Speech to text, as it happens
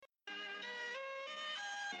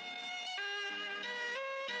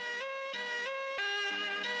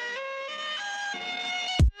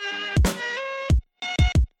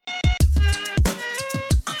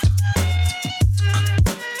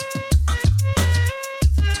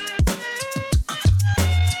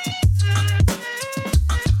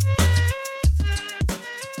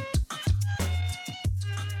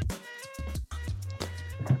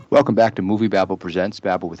Welcome back to Movie Babble Presents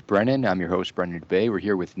Babble with Brennan. I'm your host, Brennan DeBay. We're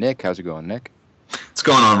here with Nick. How's it going, Nick? What's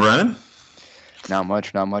going on, Brennan? Not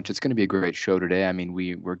much, not much. It's going to be a great show today. I mean,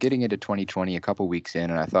 we're getting into 2020 a couple weeks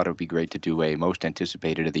in, and I thought it would be great to do a most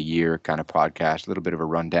anticipated of the year kind of podcast, a little bit of a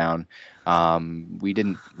rundown. We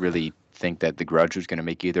didn't really think that The Grudge was going to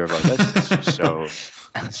make either of our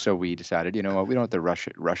lists, so we decided, you know what, we don't have to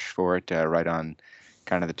rush for it right on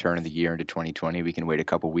kind of the turn of the year into 2020. We can wait a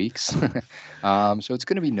couple weeks. So it's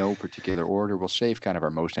going to be no particular order. We'll save kind of our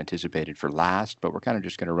most anticipated for last, but we're kind of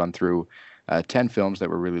just going to run through 10 films that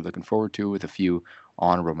we're really looking forward to with a few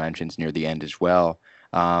honorable mentions near the end as well.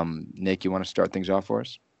 Nick, you want to start things off for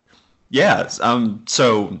us? Yeah.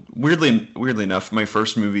 So weirdly enough, my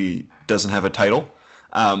first movie doesn't have a title.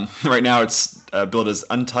 Right now it's billed as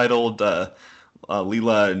Untitled Leila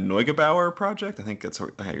Neugebauer Project. I think that's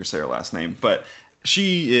how you say her last name. But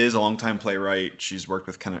she is a longtime playwright. She's worked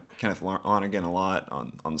with Kenneth Lonergan a lot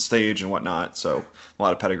on the stage and whatnot, so a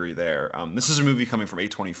lot of pedigree there. This is a movie coming from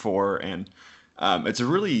A24, and I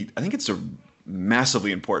think it's a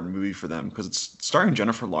massively important movie for them because it's starring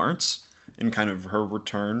Jennifer Lawrence in kind of her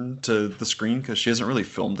return to the screen because she hasn't really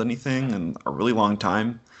filmed anything in a really long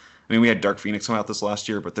time. I mean, we had Dark Phoenix come out this last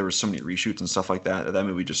year, but there was so many reshoots and stuff like that. That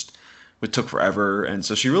movie it took forever, and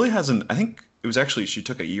so she really hasn't. I think it was actually she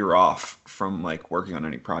took a year off from like working on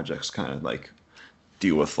any projects, kind of like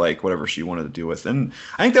deal with like whatever she wanted to deal with, and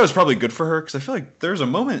I think that was probably good for her because I feel like there's a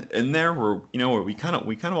moment in there where where we kind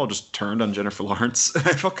of all just turned on Jennifer Lawrence.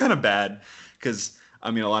 I felt kind of bad because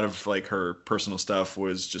I mean a lot of like her personal stuff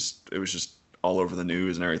was just all over the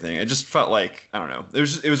news and everything. It just felt like I don't know.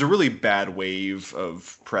 It was a really bad wave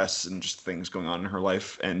of press and just things going on in her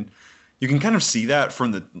life, and you can kind of see that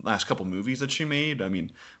from the last couple movies that she made. I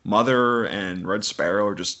mean, Mother and Red Sparrow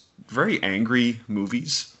are just very angry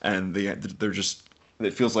movies, and they're just.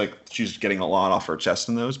 It feels like she's getting a lot off her chest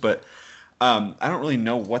in those. But I don't really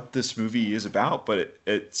know what this movie is about, but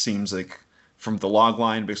it seems like from the log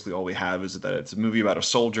line, basically all we have is that it's a movie about a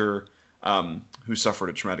soldier who suffered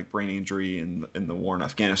a traumatic brain injury in the war in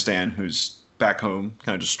Afghanistan, who's back home,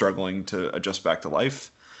 kind of just struggling to adjust back to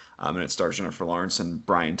life. And it stars Jennifer Lawrence and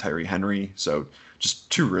Brian Tyree Henry. So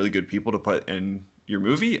just two really good people to put in your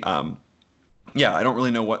movie. Yeah, I don't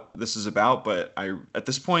really know what this is about, but at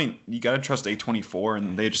this point, you got to trust A24,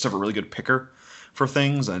 and they just have a really good picker for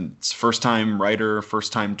things. And it's first-time writer,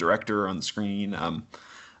 first-time director on the screen.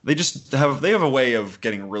 They have a way of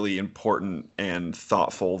getting really important and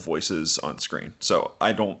thoughtful voices on screen. So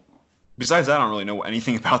besides that, I don't really know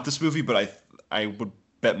anything about this movie, but I would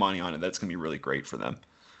bet money on it that's going to be really great for them.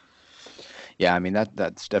 Yeah, I mean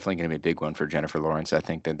that's definitely going to be a big one for Jennifer Lawrence. I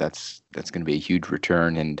think that's going to be a huge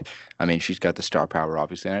return, and I mean she's got the star power,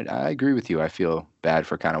 obviously. And I agree with you. I feel bad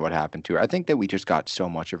for kind of what happened to her. I think that we just got so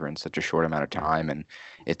much of her in such a short amount of time, and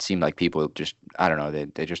it seemed like people just I don't know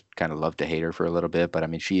they just kind of love to hate her for a little bit. But I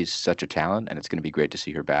mean she's such a talent, and it's going to be great to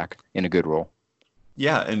see her back in a good role.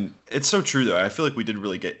 Yeah, and it's so true though. I feel like we did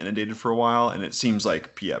really get inundated for a while, and it seems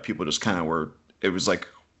like people just kind of were. It was like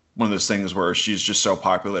one of those things where she's just so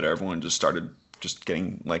popular that everyone just started just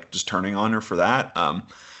getting like just turning on her for that. But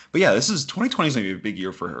yeah, 2020 is gonna be a big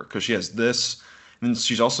year for her because she has this, and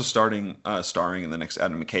she's also starring in the next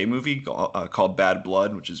Adam McKay movie called Bad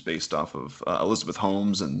Blood, which is based off of Elizabeth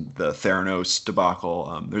Holmes and the Theranos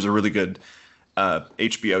debacle. There's a really good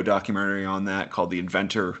HBO documentary on that called The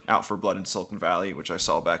Inventor: Out for Blood in Silicon Valley, which I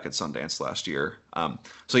saw back at Sundance last year.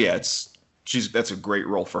 So yeah, that's a great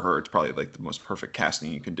role for her. It's probably like the most perfect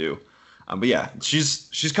casting you can do. But yeah,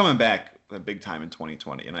 she's coming back big time in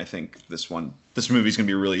 2020, and I think this movie is going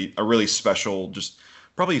to be a really special, just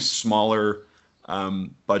probably smaller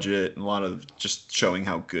budget, and a lot of just showing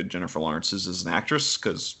how good Jennifer Lawrence is as an actress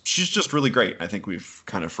because she's just really great. I think we've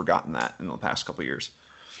kind of forgotten that in the past couple of years.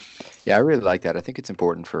 Yeah, I really like that. I think it's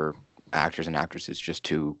important for actors and actresses just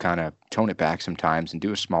to kind of tone it back sometimes and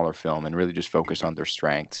do a smaller film and really just focus on their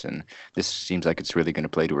strengths. And this seems like it's really going to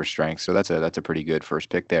play to her strengths. So that's a pretty good first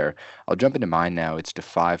pick there. I'll jump into mine now. It's Da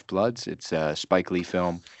 5 Bloods. It's a Spike Lee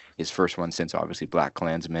film. His first one since obviously Black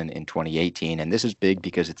Klansman in 2018, and this is big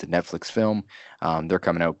because it's a Netflix film. They're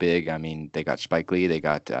coming out big. I mean, they got Spike Lee, they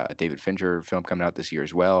got a David Fincher film coming out this year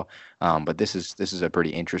as well. But this is a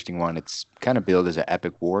pretty interesting one. It's kind of billed as an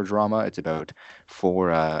epic war drama. It's about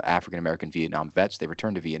four African American Vietnam vets. They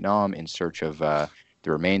returned to Vietnam in search of the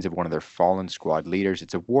remains of one of their fallen squad leaders.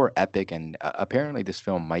 It's a war epic, and apparently this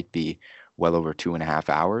film might be well over 2.5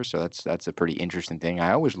 hours. So that's a pretty interesting thing.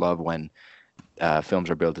 I always love when films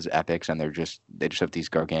are billed as epics and they just have these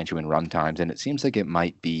gargantuan run times, and it seems like it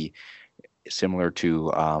might be similar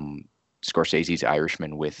to Scorsese's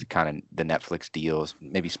Irishman with kind of the Netflix deals.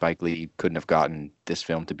 Maybe Spike Lee couldn't have gotten this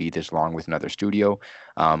film to be this long with another studio.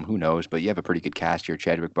 Who knows? But you have a pretty good cast here.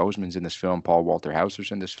 Chadwick Boseman's in this film. Paul Walter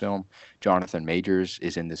Hauser's in this film. Jonathan Majors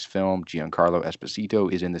is in this film. Giancarlo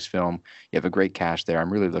Esposito is in this film. You have a great cast there.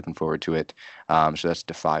 I'm really looking forward to it. So that's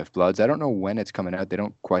The Five Bloods. I don't know when it's coming out. They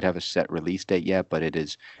don't quite have a set release date yet, but it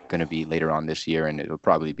is going to be later on this year, and it'll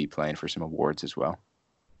probably be playing for some awards as well.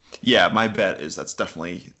 Yeah, my bet is that's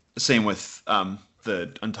definitely the same with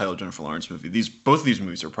the Untitled Jennifer Lawrence movie. Both of these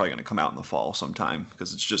movies are probably going to come out in the fall sometime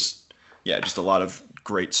because it's just a lot of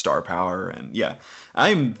great star power. And yeah,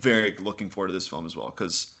 I'm very looking forward to this film as well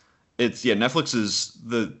because Netflix is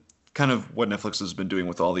the kind of what Netflix has been doing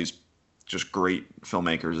with all these just great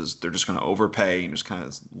filmmakers is they're just going to overpay and just kind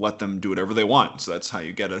of let them do whatever they want. So that's how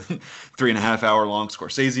you get a 3.5 hour long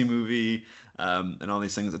Scorsese movie. And all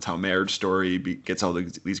these things. That's how Marriage Story gets all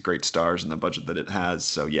these great stars and the budget that it has.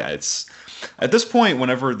 So yeah, it's at this point,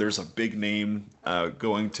 whenever there's a big name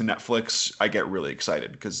going to Netflix, I get really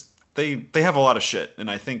excited because they have a lot of shit.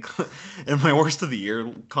 And I think in my worst of the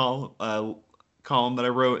year column that I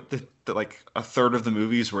wrote, that like a third of the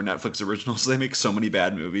movies were Netflix originals. They make so many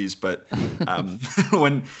bad movies, but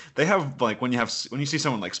when they have like when you see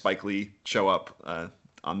someone like Spike Lee show up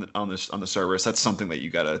on the service, that's something that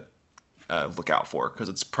you gotta look out for because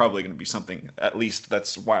it's probably going to be something at least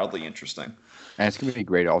that's wildly interesting. And it's going to be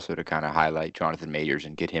great also to kind of highlight Jonathan Majors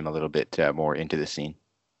and get him a little bit more into the scene.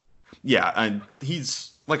 Yeah, and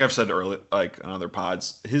he's like I've said earlier, like on other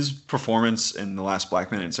pods, his performance in The Last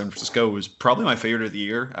Black Man in San Francisco was probably my favorite of the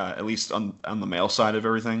year, at least on the male side of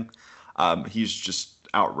everything. He's just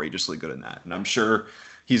outrageously good in that, and I'm sure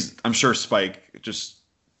Spike just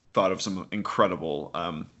thought of some incredible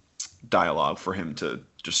dialogue for him to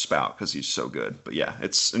just spout because he's so good. But yeah,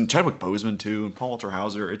 and Chadwick Boseman too, and Paul Walter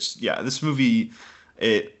Hauser. This movie,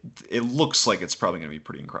 it looks like it's probably going to be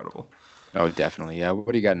pretty incredible. Oh, definitely. Yeah.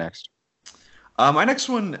 What do you got next? My next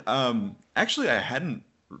one, actually, I hadn't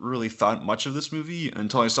really thought much of this movie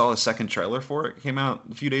until I saw the second trailer for it. It came out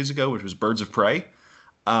a few days ago, which was Birds of Prey.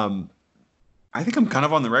 I think I'm kind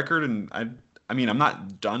of on the record, and I mean, I'm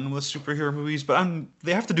not done with superhero movies, but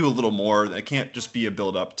they have to do a little more. It can't just be a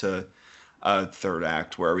build up to a third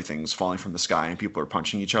act where everything's falling from the sky and people are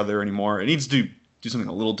punching each other anymore. It needs to do something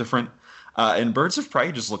a little different. And Birds of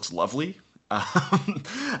Prey just looks lovely.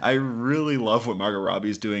 I really love what Margot Robbie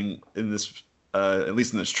is doing in this, at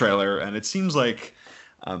least in this trailer. And it seems like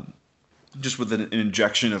just with an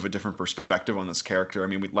injection of a different perspective on this character. I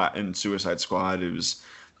mean, in Suicide Squad, it was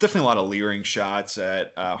definitely a lot of leering shots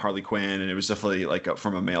at Harley Quinn, and it was definitely like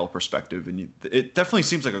from a male perspective. And it definitely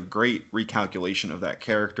seems like a great recalculation of that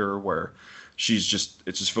character where it's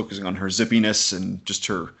just focusing on her zippiness and just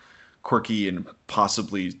her quirky and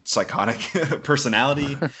possibly psychotic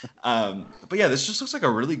personality. But yeah, this just looks like a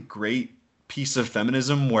really great piece of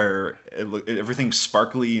feminism where everything's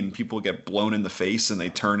sparkly and people get blown in the face and they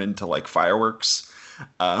turn into like fireworks.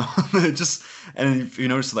 And if you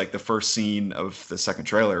notice like the first scene of the second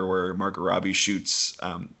trailer where Margot Robbie shoots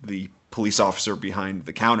the police officer behind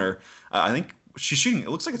the counter, I think she's shooting, it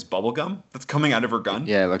looks like it's bubble gum that's coming out of her gun.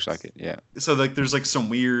 Yeah, it looks like it. Yeah. So like there's like some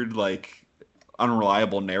weird like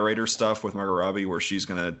unreliable narrator stuff with Margot Robbie where she's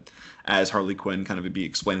gonna, as Harley Quinn, kind of be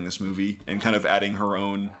explaining this movie and kind of adding her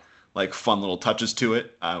own like fun little touches to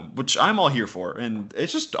it, which I'm all here for. And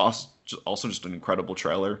it's just also just an incredible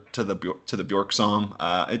trailer to the Bjork song.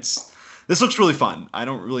 This looks really fun. I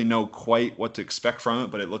don't really know quite what to expect from it,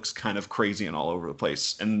 but it looks kind of crazy and all over the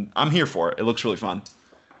place. And I'm here for it. It looks really fun.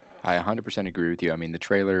 I 100% agree with you. I mean, the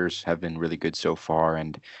trailers have been really good so far,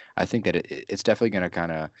 and I think that it's definitely going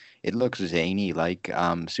to it looks zany like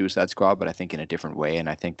Suicide Squad, but I think in a different way. And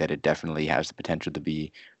I think that it definitely has the potential to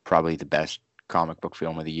be probably the best comic book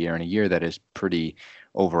film of the year, in a year that is pretty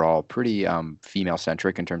female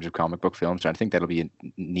centric in terms of comic book films. And I think that'll be a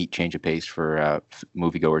neat change of pace for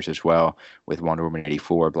moviegoers as well, with Wonder Woman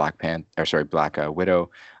 84, Black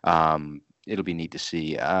Widow. It'll be neat to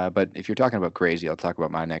see. But if you're talking about crazy, I'll talk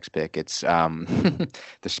about my next pick. It's the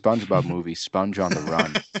SpongeBob movie, Sponge on the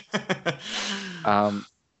Run.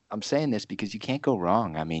 I'm saying this because you can't go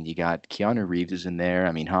wrong. I mean, you got Keanu Reeves is in there.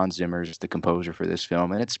 I mean, Hans Zimmer is the composer for this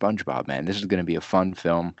film, and it's SpongeBob, man. This is going to be a fun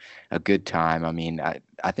film, a good time. I mean,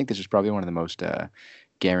 I think this is probably one of the most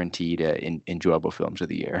guaranteed enjoyable films of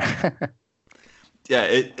the year. Yeah,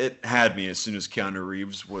 it had me as soon as Keanu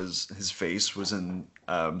Reeves his face was in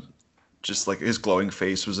just like his glowing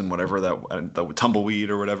face was in whatever that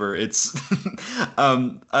tumbleweed or whatever. It's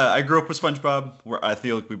I grew up with SpongeBob, where I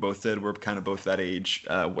feel like we both did. We're kind of both that age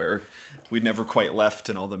where we never quite left,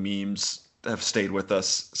 and all the memes have stayed with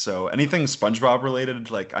us. So anything SpongeBob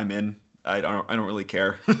related, like I'm in. I don't really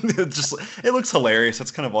care. It looks hilarious.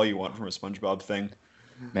 That's kind of all you want from a SpongeBob thing.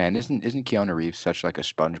 Man, isn't Keanu Reeves such like a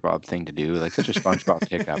SpongeBob thing to do? Like such a SpongeBob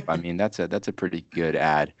pickup. I mean, that's a pretty good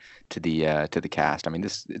add to the cast. I mean,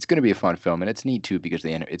 this it's going to be a fun film, and it's neat too because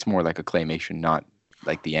it's more like a claymation, not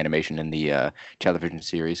like the animation in the television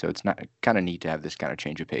series. So it's not kind of neat to have this kind of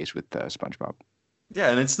change of pace with SpongeBob.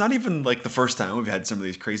 Yeah, and it's not even like the first time we've had some of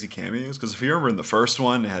these crazy cameos. Because if you remember in the first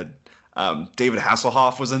one, it had David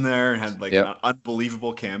Hasselhoff was in there and had like an Yep.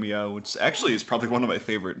 unbelievable cameo, which actually is probably one of my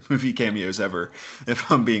favorite movie cameos ever, if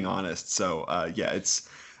I'm being honest. So yeah, it's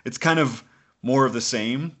kind of more of the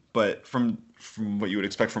same, but from what you would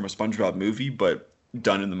expect from a SpongeBob movie, but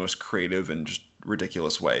done in the most creative and just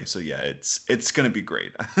ridiculous way. So yeah, it's gonna be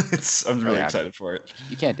great. I'm Oh really yeah, excited for it.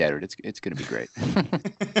 you can't doubt it. It's going to be great.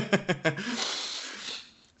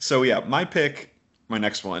 So yeah, my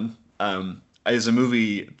next one, is a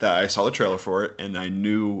movie that I saw the trailer for it, and I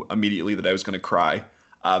knew immediately that I was going to cry.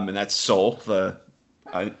 And that's Soul, the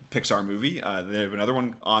Pixar movie. They have another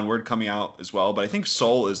one, Onward, coming out as well, but I think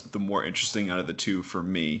Soul is the more interesting out of the two for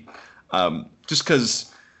me. Just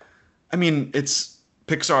because, I mean, it's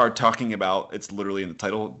Pixar talking about, it's literally in the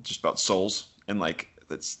title, just about souls, and like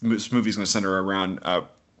this movie's going to center around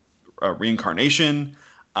reincarnation.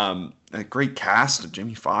 A great cast of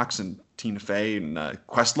Jamie Foxx and Tina Fey, and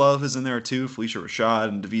Questlove is in there too, Felicia Rashad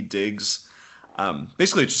and Daveed Diggs.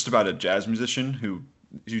 Basically, it's just about a jazz musician who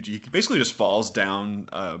he basically just falls down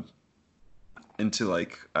into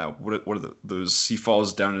like what are those? He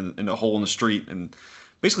falls down in a hole in the street, and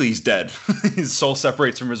basically he's dead. His soul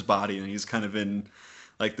separates from his body, and he's kind of in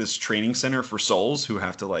like this training center for souls who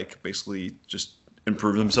have to like basically just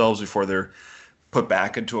improve themselves before they're put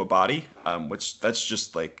back into a body, which that's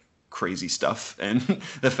just like crazy stuff. And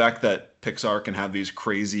the fact that Pixar can have these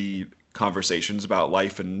crazy conversations about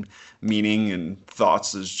life and meaning and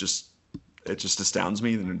thoughts is just, it just astounds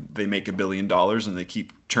me. And they make $1 billion and they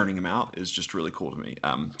keep churning them out is just really cool to me.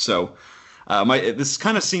 My this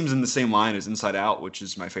kind of seems in the same line as Inside Out, which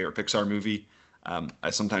is my favorite Pixar movie. I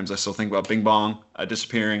still think about Bing Bong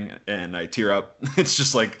disappearing, and I tear up. It's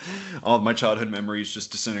just like all of my childhood memories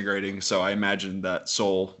just disintegrating. So I imagine that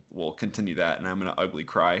Soul will continue that, and I'm gonna ugly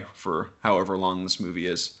cry for however long this movie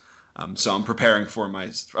is. So I'm preparing for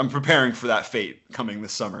that fate coming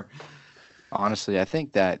this summer. Honestly, I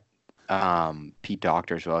think that Pete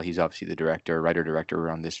Docter as well. He's obviously the director, writer, director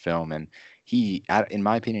on this film, and in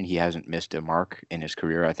my opinion, he hasn't missed a mark in his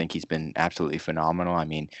career. I think he's been absolutely phenomenal. I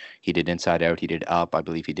mean, he did Inside Out, he did Up, I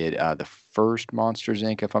believe he did the first Monsters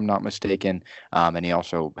Inc., if I'm not mistaken, and he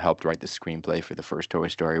also helped write the screenplay for the first Toy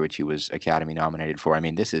Story, which he was Academy nominated for. I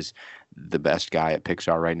mean, this is the best guy at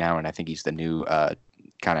Pixar right now, and I think he's the new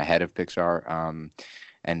kind of head of Pixar.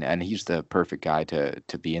 And he's the perfect guy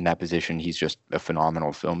to be in that position. He's just a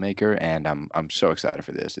phenomenal filmmaker, and I'm so excited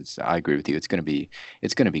for this. I agree with you. It's gonna be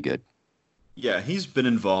good. Yeah, he's been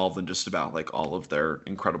involved in just about like all of their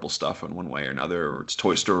incredible stuff in one way or another. Or it's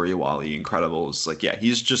Toy Story, Wall-E, Incredibles. Like, yeah,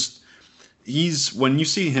 he's when you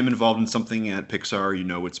see him involved in something at Pixar, you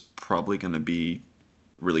know it's probably going to be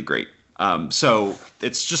really great. So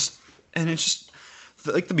it's just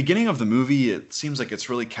like the beginning of the movie. It seems like it's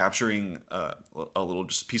really capturing a little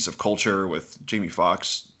just piece of culture with Jamie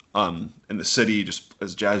Foxx in the city, just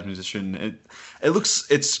as a jazz musician.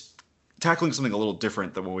 It's tackling something a little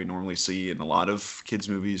different than what we normally see in a lot of kids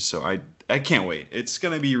movies. So I can't wait. It's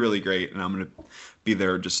gonna be really great, and be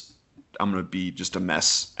there just I'm gonna be just a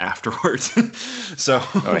mess afterwards. So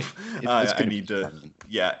All right, it's I gonna be need to. fun.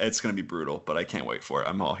 Yeah, it's gonna be brutal, but I can't wait for it.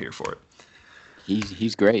 I'm all here for it.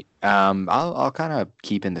 He's great. I'll kind of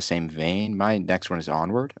keep in the same vein. My next one is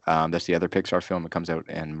Onward. That's the other Pixar film. It comes out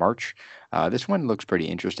in March. This one looks pretty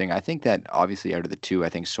interesting. I think that obviously out of the two, I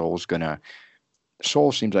think Soul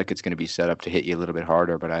seems like it's gonna be set up to hit you a little bit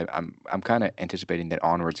harder, but I'm kind of anticipating that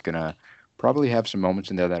Onward's gonna probably have some moments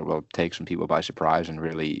in there that will take some people by surprise and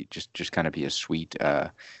really just kind of be a sweet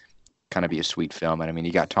film. And I mean,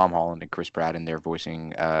 you got Tom Holland and Chris Pratt in there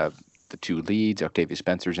voicing the two leads. Octavia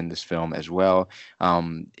Spencer's in this film as well.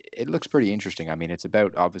 It looks pretty interesting. I mean,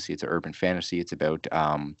 obviously it's an urban fantasy. It's about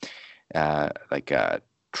like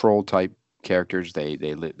troll type characters. They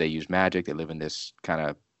use magic. They live in this kind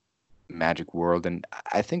of magic world, and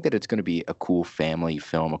I think that it's going to be a cool family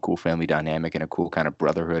film, a cool family dynamic, and a cool kind of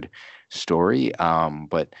brotherhood story.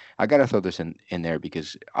 But I gotta throw this in there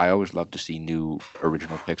because I always love to see new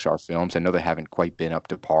original Pixar films. I know they haven't quite been up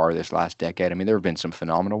to par this last decade. I mean, there have been some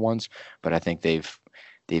phenomenal ones, but I think they've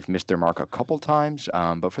missed their mark a couple times.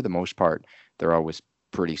 But for the most part, they're always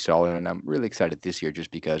pretty solid, and I'm really excited this year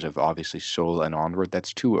just because of obviously Soul and Onward.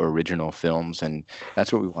 That's two original films, and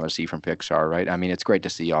that's what we want to see from Pixar, right? I mean, it's great to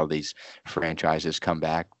see all these franchises come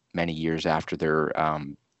back many years after their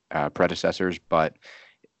predecessors, but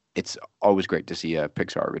it's always great to see a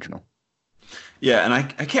Pixar original. Yeah, and I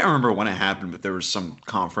can't remember when it happened, but there was some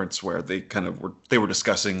conference where they were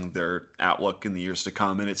discussing their outlook in the years to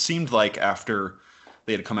come, and it seemed like after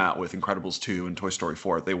they had come out with Incredibles 2 and Toy Story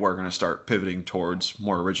 4, they were going to start pivoting towards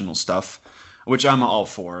more original stuff, which I'm all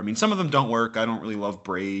for. I mean, some of them don't work. I don't really love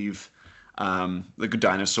Brave. The Good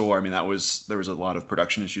Dinosaur. I mean, there was a lot of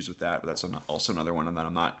production issues with that, but that's also another one that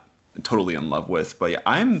I'm not totally in love with. But yeah,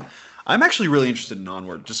 I'm actually really interested in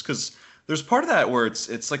Onward just because there's part of that where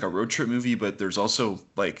it's like a road trip movie, but there's also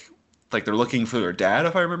like they're looking for their dad,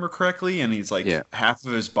 if I remember correctly, and he's like Yeah. half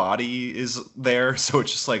of his body is there, so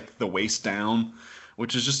it's just like the waist down,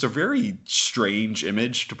 which is just a very strange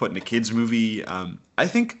image to put in a kids movie. I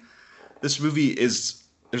think this movie is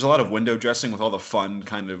there's a lot of window dressing with all the fun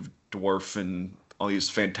kind of dwarf and all these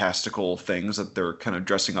fantastical things that they're kind of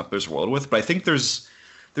dressing up this world with, but I think there's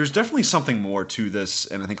definitely something more to this,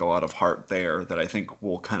 and I think a lot of heart there that I think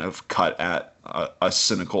will kind of cut at us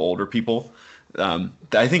cynical older people.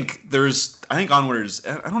 I think Onward is.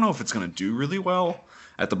 I don't know if it's going to do really well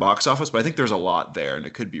at the box office, but I think there's a lot there, and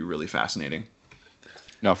it could be really fascinating.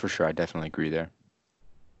 No, for sure. I definitely agree there.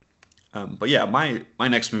 But yeah, my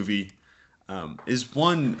next movie is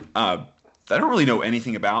one that I don't really know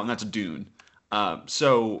anything about, and that's Dune.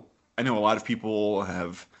 So I know a lot of people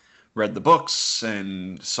have read the books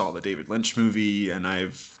and saw the David Lynch movie, and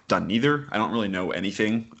I've done neither. I don't really know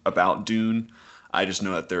anything about Dune. I just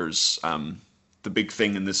know that there's the big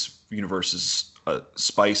thing in this universe is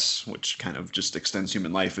spice, which kind of just extends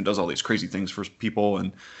human life and does all these crazy things for people.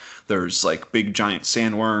 And there's like big giant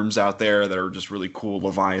sandworms out there that are just really cool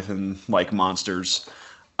Leviathan-like monsters.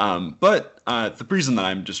 But the reason that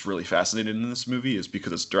I'm just really fascinated in this movie is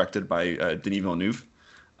because it's directed by Denis Villeneuve,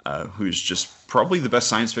 who's just probably the best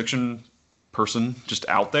science fiction person just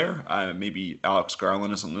out there. Maybe Alex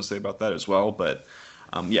Garland has something to say about that as well. But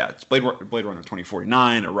yeah, it's Blade Runner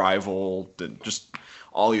 2049, Arrival, just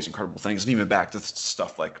all these incredible things, and even back to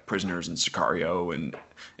stuff like Prisoners and Sicario and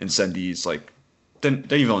Incendies. Like Denis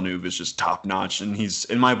Villeneuve is just top notch, and he's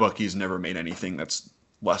in my book he's never made anything that's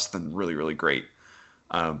less than really really great.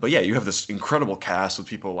 But yeah, you have this incredible cast with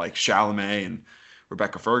people like Chalamet and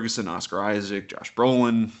Rebecca Ferguson, Oscar Isaac, Josh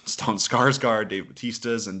Brolin, Stellan Skarsgård, Dave Bautista,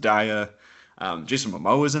 Zendaya. Jason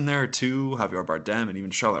Momoa is in there too, Javier Bardem, and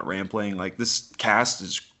even Charlotte Rampling. Like this cast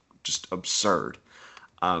is just absurd.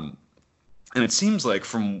 And it seems like,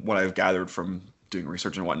 from what I've gathered from doing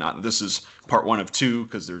research and whatnot, this is part one of two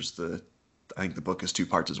because I think the book is two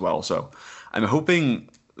parts as well. So I'm hoping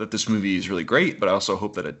that this movie is really great, but I also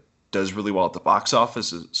hope that it does really well at the box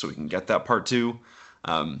office so we can get that part two.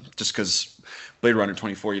 Just because Blade Runner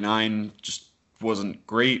 2049 just wasn't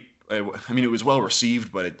great. I mean, it was well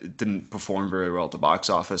received, but it didn't perform very well at the box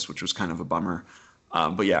office, which was kind of a bummer.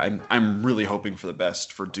 But yeah, I'm really hoping for the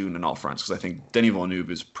best for Dune on all fronts because I think Denis Villeneuve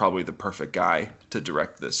is probably the perfect guy to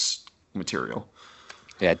direct this material.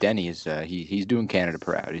 Yeah, Denny is he's doing Canada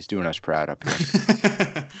proud. He's doing us proud up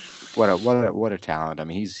here. What a talent. I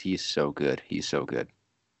mean, he's so good. He's so good.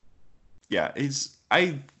 Yeah,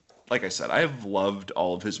 like I said, I've loved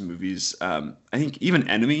all of his movies. I think even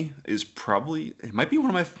Enemy is probably it might be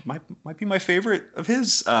one of might be my favorite of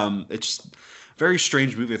his. It's just a very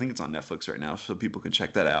strange movie. I think it's on Netflix right now, so people can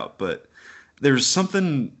check that out. But there's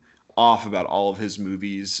something off about all of his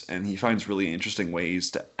movies, and he finds really interesting ways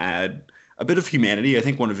to add a bit of humanity. I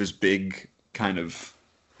think one of his big kind of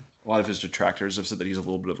a lot of his detractors have said that he's a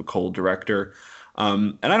little bit of a cold director,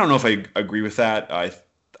 and I don't know if I agree with that.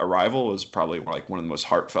 Arrival is probably like one of the most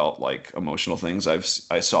heartfelt, like emotional things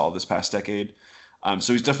I saw this past decade.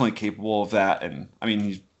 So he's definitely capable of that, and I mean,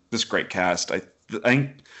 he's this great cast. I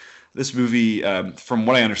think this movie, from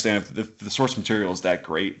what I understand, if the source material is that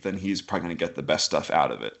great, then he's probably going to get the best stuff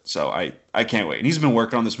out of it. So I can't wait. And he's been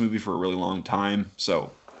working on this movie for a really long time, so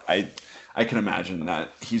I can imagine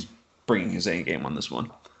that he's bringing his A game on this one.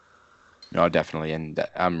 No, definitely, and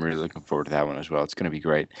I'm really looking forward to that one as well. It's going to be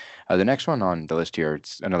great. The next one on the list here,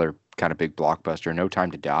 it's another kind of big blockbuster, No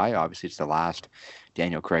Time to Die. Obviously, it's the last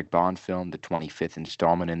Daniel Craig Bond film, the 25th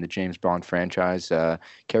installment in the James Bond franchise.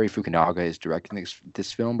 Cary Fukunaga is directing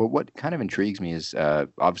this film, but what kind of intrigues me is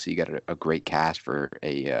obviously you got a great cast for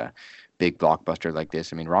a big blockbuster like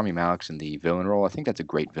this. I mean, Rami Malek's in the villain role. I think that's a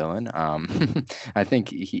great villain. I think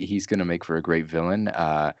he's going to make for a great villain.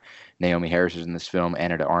 Naomi Harris is in this film.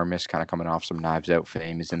 Anna de Armas, kind of coming off some Knives Out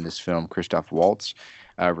fame, is in this film. Christoph Waltz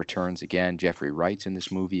returns again. Jeffrey Wright's in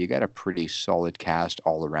this movie. You got a pretty solid cast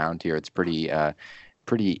all around here. It's pretty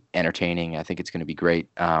entertaining. I think it's going to be great.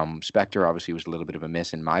 Spectre obviously was a little bit of a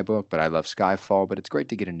miss in my book, but I love Skyfall. But it's great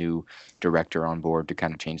to get a new director on board to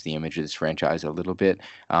kind of change the image of this franchise a little bit.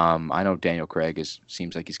 I know Daniel Craig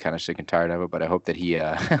seems like he's kind of sick and tired of it, but I hope that he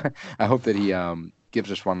I hope that he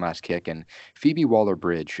gives us one last kick. And Phoebe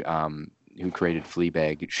Waller-Bridge, who created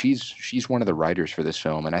Fleabag, she's one of the writers for this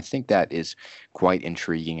film, and I think that is quite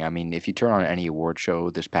intriguing. I mean, if you turn on any award show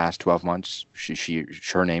this past 12 months,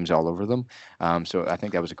 her name's all over them. So I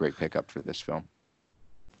think that was a great pickup for this film.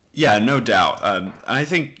 Yeah, no doubt. I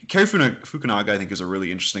think Cary Fukunaga, I think, is a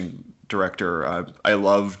really interesting director. I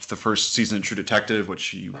loved the first season of True Detective,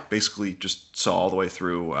 which you basically just saw all the way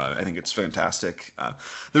through. I think it's fantastic.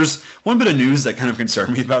 There's one bit of news that kind of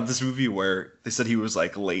concerned me about this movie, where they said he was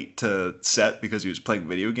like late to set because he was playing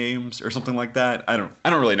video games or something like that. I don't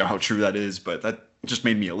really know how true that is, but that just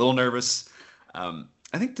made me a little nervous. I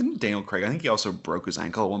think Daniel Craig, I think he also broke his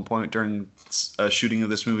ankle at one point during shooting of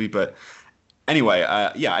this movie, but. Anyway,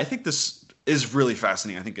 yeah, I think this is really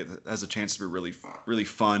fascinating. I think it has a chance to be really, really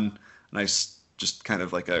fun. Nice, just kind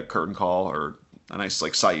of like a curtain call or a nice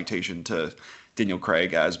like salutation to Daniel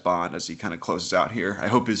Craig as Bond as he kind of closes out here. I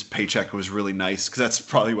hope his paycheck was really nice because that's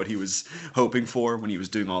probably what he was hoping for when he was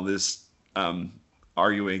doing all this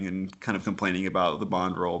arguing and kind of complaining about the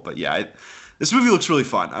Bond role. But yeah, this movie looks really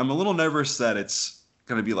fun. I'm a little nervous that it's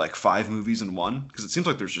going to be like 5 movies in one because it seems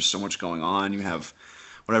like there's just so much going on. You have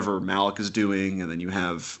whatever Malik is doing, and then you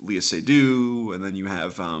have Léa Seydoux, and then you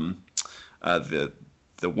have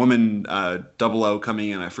the woman 00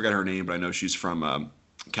 coming in. I forget her name, but I know she's from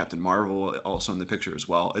Captain Marvel, also in the picture as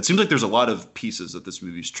well. It seems like there's a lot of pieces that this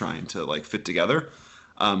movie's trying to like fit together.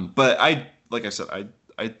 But like I said,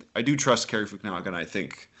 I do trust Cary Fukunaga, and I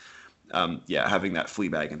think having that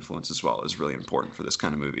Fleabag influence as well is really important for this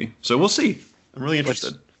kind of movie. So we'll see. I'm really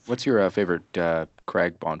interested. What's your favorite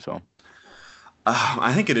Craig Bond film?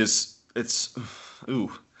 I think it's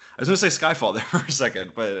ooh. I was gonna say Skyfall there for a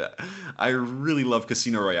second, but I really love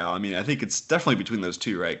Casino Royale. I mean, I think it's definitely between those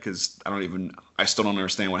two, right? Because I still don't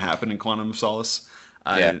understand what happened in Quantum of Solace.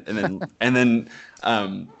 Yeah. And then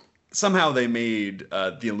somehow they made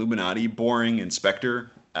the Illuminati boring in Spectre,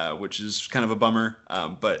 which is kind of a bummer.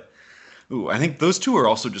 But I think those two are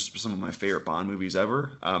also just some of my favorite Bond movies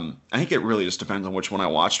ever. I think it really just depends on which one I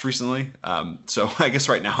watched recently. So I guess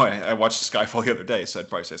right now I watched Skyfall the other day, so I'd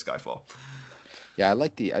probably say Skyfall. Yeah,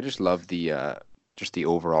 I just love just the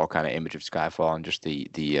overall kind of image of Skyfall and just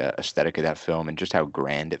the aesthetic of that film and just how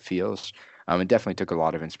grand it feels. It definitely took a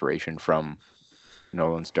lot of inspiration from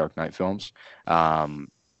Nolan's Dark Knight films.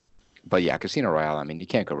 But yeah, Casino Royale, I mean, you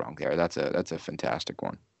can't go wrong there. That's a fantastic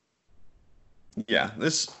one. Yeah,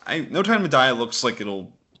 No Time to Die looks like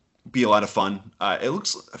it'll be a lot of fun. It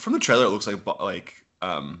looks from the trailer, it looks like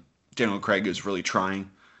Daniel Craig is really trying,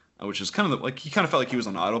 which is kind of like he kind of felt like he was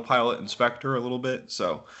on autopilot in Spectre a little bit.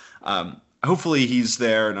 So hopefully he's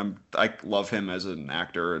there, and I love him as an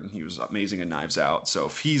actor, and he was amazing in Knives Out. So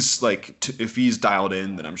if he's if he's dialed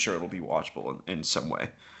in, then I'm sure it'll be watchable in some way.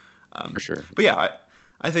 For sure. But yeah,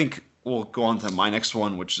 I think we'll go on to my next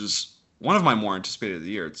one, which is one of my more anticipated of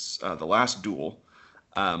the year. It's The Last Duel.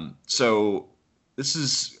 So this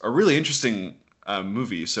is a really interesting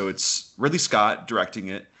movie. So it's Ridley Scott directing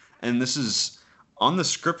it, and this is on the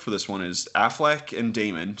script for this one is Affleck and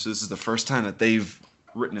Damon. So this is the first time that they've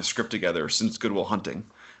written a script together since Good Will Hunting,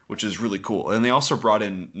 which is really cool. And they also brought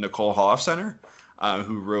in Nicole Holofcener,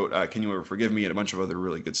 who wrote Can You Ever Forgive Me and a bunch of other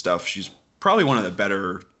really good stuff. She's probably one of the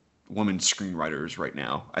better women screenwriters right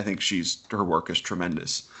now. I think her work is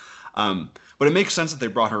tremendous. But it makes sense that they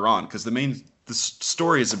brought her on because the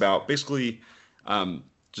story is about basically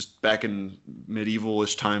just back in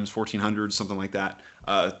medieval-ish times, 1400s, something like that.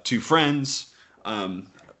 2 friends,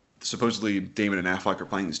 supposedly Damon and Affleck are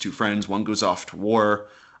playing these 2 friends. One goes off to war,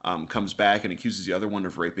 comes back and accuses the other one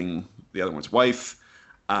of raping the other one's wife.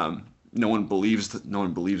 No one believes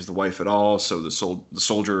the wife at all. So the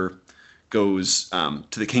soldier goes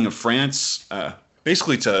to the King of France,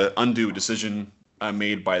 basically to undo a decision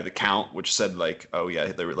made by the Count, which said like, oh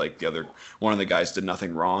yeah, they were like one of the guys did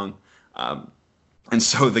nothing wrong. And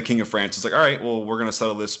so the King of France is like, all right, well, we're going to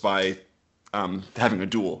settle this by having a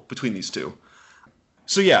duel between these two.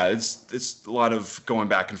 So yeah, it's a lot of going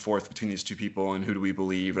back and forth between these 2 people and who do we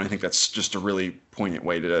believe. And I think that's just a really poignant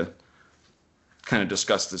way to kind of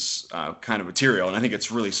discuss this kind of material. And I think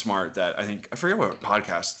it's really smart that I forget what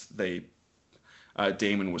podcast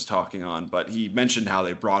Damon was talking on, but he mentioned how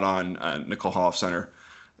they brought on Nicole Holofcener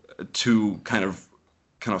to kind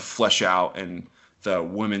of flesh out and the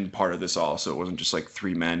women part of this all. So it wasn't just like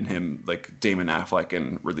three men, him, like Damon Affleck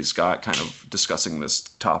and Ridley Scott kind of discussing this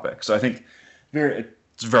topic. So I think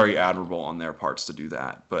it's very admirable on their parts to do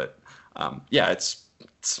that. But yeah, it's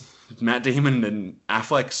Matt Damon and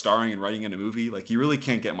Affleck starring and writing in a movie. Like, you really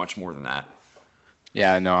can't get much more than that.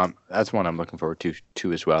 Yeah, no, that's one I'm looking forward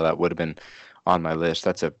to as well. That would have been on my list.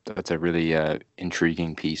 That's a really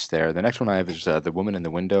intriguing piece there. The next one I have is The Woman in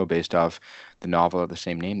the Window, based off the novel of the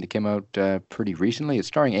same name that came out pretty recently. It's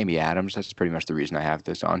starring Amy Adams. That's pretty much the reason I have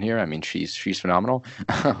this on here. I mean, she's phenomenal.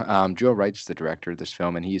 Joe Wright's the director of this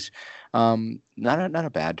film, and he's not a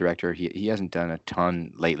bad director. He hasn't done a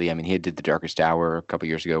ton lately. I mean, he did The Darkest Hour a couple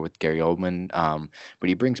years ago with Gary Oldman, but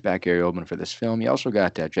he brings back Gary Oldman for this film. You also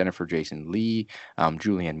got Jennifer Jason Leigh,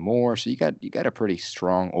 Julianne Moore. So you got a pretty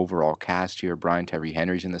strong overall cast here. Brian Tyree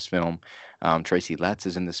Henry's in this film. Tracy Letts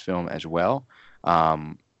is in this film as well.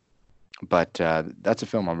 But that's a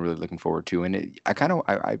film I'm really looking forward to. And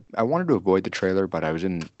I wanted to avoid the trailer, but I was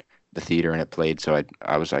in the theater and it played, so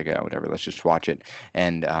I was like, yeah, whatever, let's just watch it.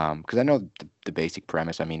 And because I know the basic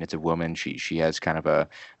premise. I mean, it's a woman. She has kind of a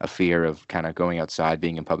fear of kind of going outside,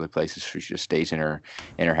 being in public places. So she just stays in her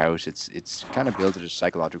house. It's kind of built as a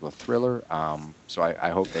psychological thriller. So I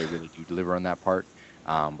hope they really do deliver on that part.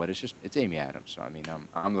 But it's Amy Adams. So I mean,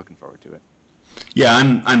 I'm looking forward to it. Yeah,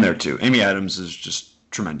 I'm there too. Amy Adams is just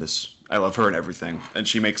tremendous. I love her and everything, and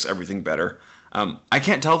she makes everything better. I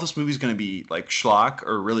can't tell if this movie's going to be like schlock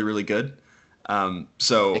or really, really good.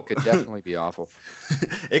 So it could definitely be awful.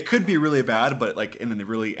 It could be really bad, but like in a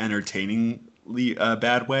really entertainingly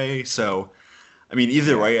bad way. So, I mean,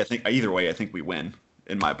 either way, I think we win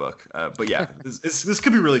in my book. But yeah, this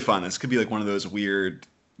could be really fun. This could be like one of those weird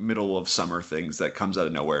middle of summer things that comes out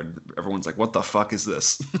of nowhere, and everyone's like, "What the fuck is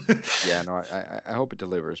this?" Yeah, no, I hope it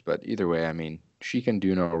delivers. But either way, I mean, she can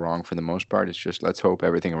do no wrong for the most part. It's just let's hope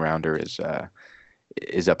everything around her is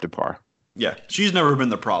up to par. Yeah, she's never been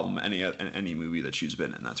the problem in any movie that she's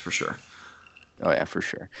been in. That's for sure. Oh yeah, for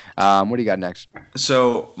sure. What do you got next?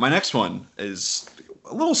 So my next one is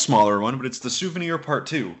a little smaller one, but it's The Souvenir Part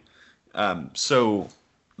 2. So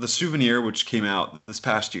The Souvenir, which came out this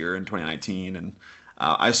past year in 2019, and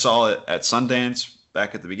I saw it at Sundance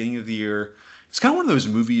back at the beginning of the year. It's kind of one of those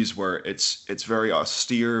movies where it's very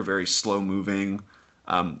austere, very slow moving.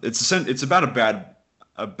 It's about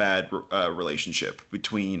a bad relationship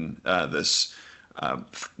between this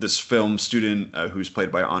film student who's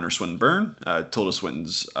played by Honor Swinton Byrne, Tilda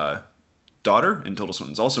Swinton's daughter, and Tilda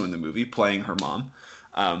Swinton's also in the movie playing her mom.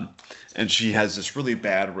 And she has this really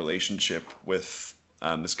bad relationship with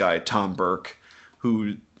this guy Tom Burke,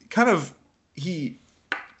 who kind of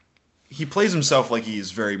he plays himself like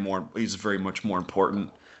he's very much more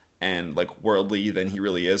important and like worldly than he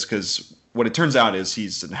really is, because what it turns out is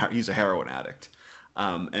he's a heroin addict.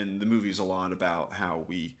 And the movie is a lot about how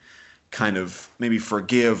we kind of maybe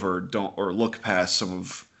forgive or don't, or look past some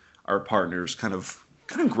of our partner's kind of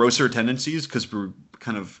grosser tendencies because we're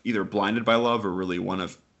kind of either blinded by love or really want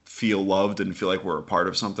to feel loved and feel like we're a part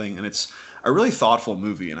of something. And it's a really thoughtful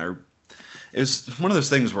movie, and it's one of those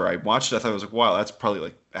things where I watched it, I thought I was like, wow, that's probably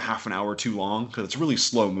like a half an hour too long, because it's really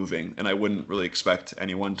slow moving, and I wouldn't really expect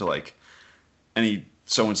anyone to like any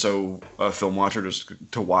so-and-so film watcher just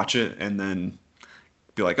to watch it and then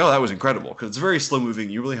be like, oh, that was incredible, because it's very slow moving.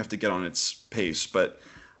 You really have to get on its pace, but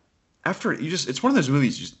after it's one of those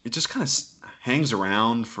movies, it just kind of hangs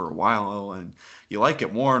around for a while, and you like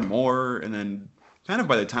it more and more, and then kind of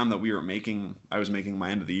by the time that I was making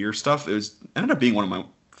my end of the year stuff, ended up being one of my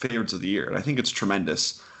favorites of the year, and I think it's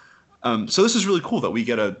tremendous. So this is really cool that we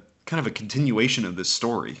get a kind of a continuation of this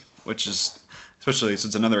story, which is, especially since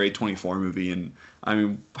it's another A24 movie, and I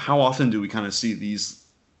mean, how often do we kind of see these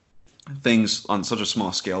things on such a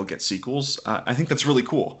small scale get sequels? I think that's really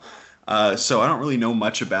cool. So I don't really know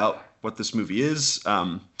much about what this movie is.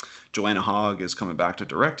 Joanna Hogg is coming back to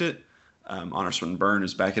direct it. Honor Swinton Byrne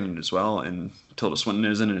is back in it as well, and Tilda Swinton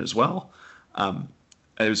is in it as well.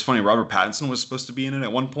 It was funny, Robert Pattinson was supposed to be in it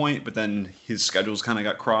at one point, but then his schedules kind of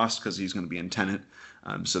got crossed because he's going to be in Tenet,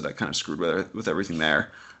 so that kind of screwed with everything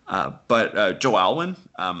there. But Joe Alwyn,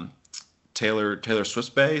 Taylor Swift's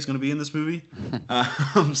Bay, is going to be in this movie.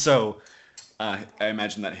 So I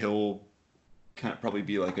imagine that he'll kind of probably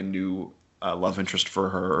be like a new love interest for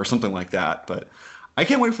her or something like that. But I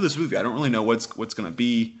can't wait for this movie. I don't really know what's going to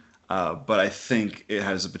be, but I think it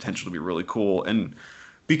has the potential to be really cool and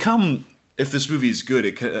become if this movie is good,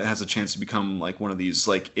 it has a chance to become like one of these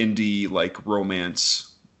like indie like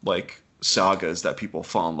romance like sagas that people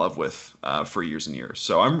fall in love with for years and years.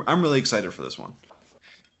 So I'm really excited for this one.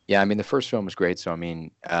 Yeah, I mean the first film was great, so I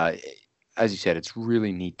mean, as you said, it's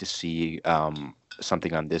really neat to see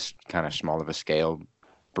something on this kind of small of a scale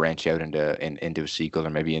branch out into a sequel or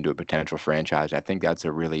maybe into a potential franchise. I think that's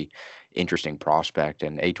a really interesting prospect,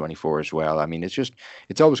 and A24 as well. I mean,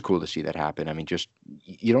 it's always cool to see that happen. I mean, just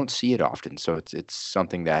you don't see it often, so it's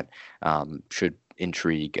something that should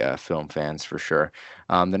intrigue film fans for sure.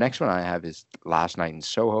 The next one I have is Last Night in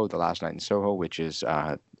Soho, The Last Night in Soho, which is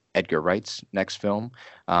Edgar Wright's next film.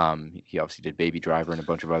 He obviously did Baby Driver and a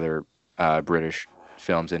bunch of other British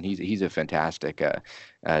films, and he's a fantastic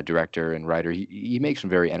director and writer. He makes some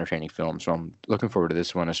very entertaining films, so I'm looking forward to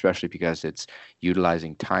this one, especially because it's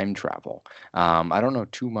utilizing time travel. I don't know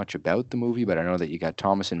too much about the movie, but I know that you got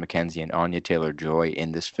Thomasin McKenzie and Anya Taylor-Joy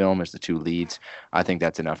in this film as the two leads. I think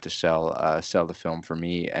that's enough to sell the film for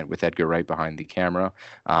me, and with Edgar Wright behind the camera.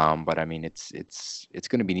 But I mean, it's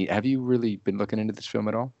going to be neat. Have you really been looking into this film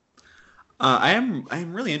at all? I am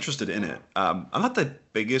really interested in it. I'm not the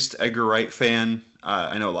biggest Edgar Wright fan.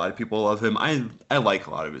 I know a lot of people love him. I like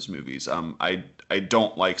a lot of his movies. I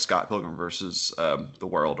don't like Scott Pilgrim versus the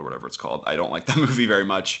World or whatever it's called. I don't like that movie very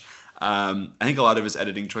much. I think a lot of his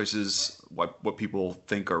editing choices, what people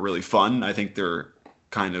think are really fun, I think they're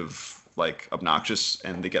kind of like obnoxious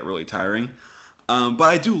and they get really tiring. But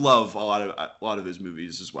I do love a lot of his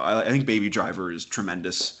movies as well. I think Baby Driver is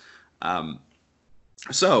tremendous. Um,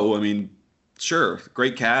 so I mean, sure,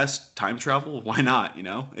 great cast, time travel, why not?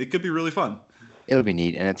 It could be really fun. It'll be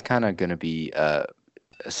neat, and it's kind of going to be a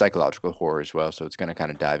psychological horror as well. So it's going to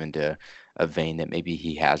kind of dive into a vein that maybe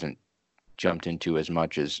he hasn't jumped into as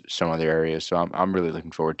much as some other areas. So I'm really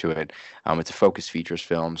looking forward to it. It's a Focus Features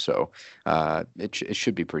film, so it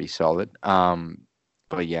should be pretty solid.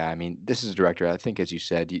 But yeah, I mean, this is a director. I think, as you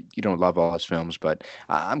said, you don't love all his films, but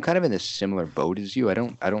I'm kind of in this similar boat as you. I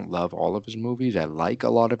don't love all of his movies. I like a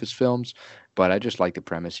lot of his films, but I just like the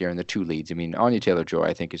premise here and the two leads. I mean, Anya Taylor-Joy,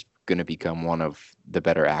 I think, is going to become one of the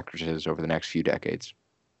better actresses over the next few decades.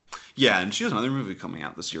 Yeah, and she has another movie coming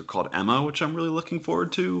out this year called Emma, which I'm really looking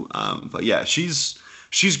forward to. But yeah, she's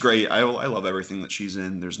great. I love everything that she's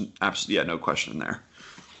in. There's absolutely no question there.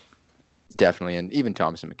 Definitely, and even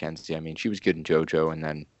Thomasin McKenzie. I mean, she was good in JoJo, and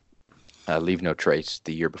then Leave No Trace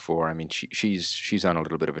the year before. I mean, she's on a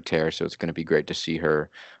little bit of a tear, so it's going to be great to see her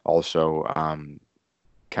also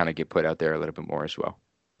kind of get put out there a little bit more as well.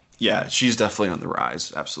 Yeah, she's definitely on the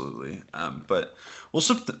rise, absolutely. But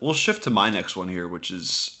we'll shift to my next one here, which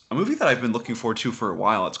is a movie that I've been looking forward to for a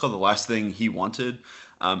while. It's called The Last Thing He Wanted.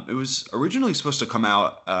 It was originally supposed to come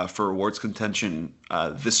out for awards contention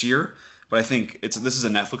this year, but I think this is a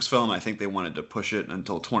Netflix film. I think they wanted to push it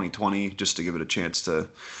until 2020 just to give it a chance to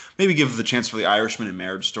maybe give the chance for The Irishman and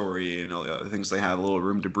Marriage Story and all the other things they have a little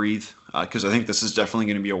room to breathe because I think this is definitely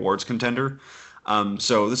going to be awards contender.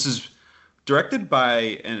 So this is directed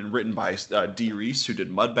by and written by Dee Reese, who did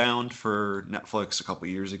Mudbound for Netflix a couple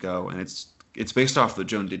years ago, and it's based off the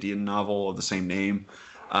Joan Didion novel of the same name.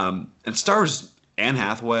 And stars Anne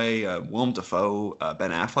Hathaway, Willem Dafoe,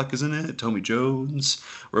 Ben Affleck is in it, Tommy Jones,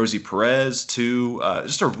 Rosie Perez too.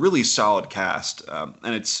 Just a really solid cast,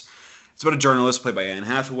 and it's about a journalist played by Anne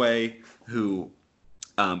Hathaway who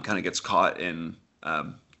kind of gets caught in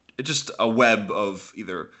it's just a web of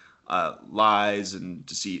either lies and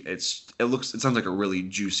deceit. It sounds like a really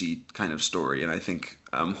juicy kind of story, and I think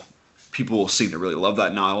people seem to really love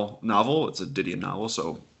that novel. It's a Didion novel,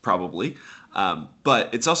 so probably.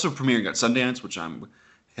 But it's also premiering at Sundance, which I'm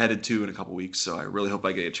headed to in a couple weeks. So I really hope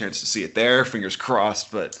I get a chance to see it there. Fingers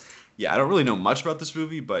crossed. But yeah, I don't really know much about this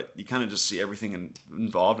movie, but you kind of just see everything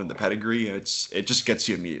involved in the pedigree. And it just gets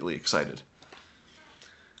you immediately excited.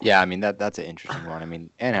 Yeah, I mean that's an interesting one. I mean,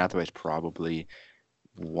 Anne Hathaway is probably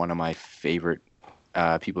one of my favorite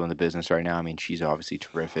people in the business right now. I mean, she's obviously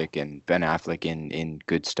terrific, and Ben Affleck in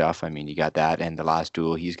good stuff. I mean, you got that, and The Last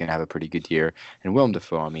Duel. He's gonna have a pretty good year, and Willem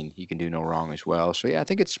Dafoe. I mean, he can do no wrong as well. So yeah, I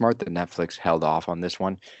think it's smart that Netflix held off on this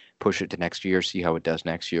one, push it to next year, see how it does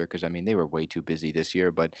next year. Because I mean, they were way too busy this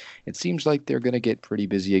year, but it seems like they're gonna get pretty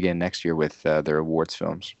busy again next year with their awards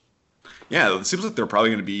films. Yeah, it seems like they're probably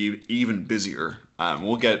going to be even busier.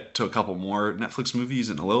 We'll get to a couple more Netflix movies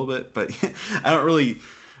in a little bit, but I don't really.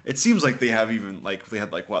 It seems like they had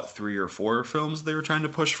like what 3 or 4 films they were trying to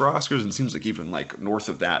push for Oscars, and it seems like even like north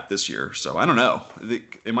of that this year. So I don't know.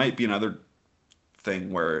 It might be another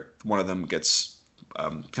thing where one of them gets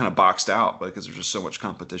kind of boxed out because there's just so much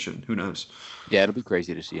competition. Who knows? Yeah, it'll be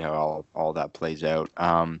crazy to see how all that plays out.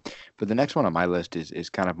 But the next one on my list is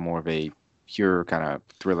kind of more of a pure kind of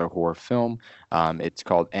thriller horror film. It's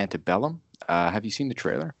called Antebellum. Have you seen the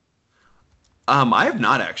trailer? I have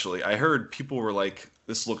not actually. I heard people were like,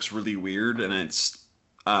 "This looks really weird," and it's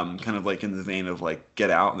kind of like in the vein of like Get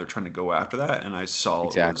Out, and they're trying to go after that. And I saw it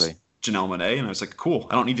was Exactly. Janelle Monáe, and I was like, "Cool!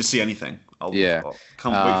 I don't need to see anything. Yeah. I'll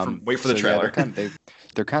come wait for the So yeah, trailer."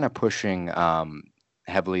 they're kind of pushing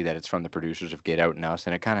heavily that it's from the producers of Get Out and Us,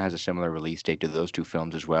 and it kind of has a similar release date to those two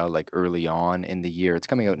films as well, like early on in the year. It's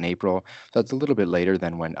coming out in April, so it's a little bit later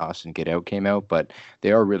than when Us and Get Out came out, but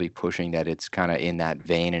they are really pushing that it's kind of in that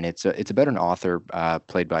vein, and it's about an author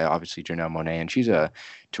played by obviously Janelle Monáe, and she's a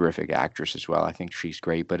terrific actress as well. I think she's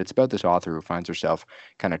great, but it's about this author who finds herself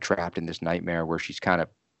kind of trapped in this nightmare where she's kind of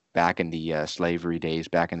back in the slavery days,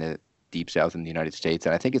 back in the deep south in the United States,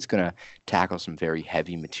 and I think it's going to tackle some very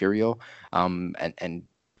heavy material, and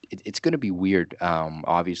it's going to be weird,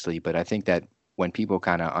 obviously, but I think that when people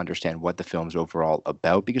kind of understand what the film's overall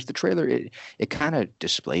about, because the trailer it kind of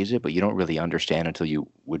displays it, but you don't really understand until you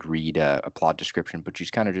would read a plot description. But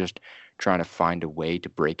she's kind of just trying to find a way to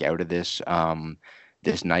break out of this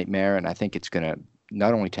nightmare, and I think it's going to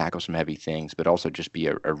not only tackle some heavy things, but also just be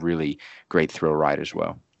a really great thrill ride as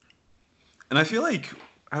well. And I feel like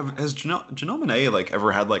has Janelle Monáe like ever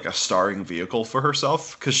had like a starring vehicle for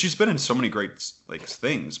herself? Because she's been in so many great like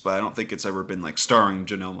things, but I don't think it's ever been like starring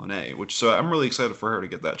Janelle Monáe. Which so I'm really excited for her to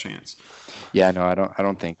get that chance. Yeah, no, I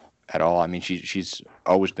don't think at all. I mean, she's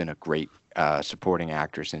always been a great supporting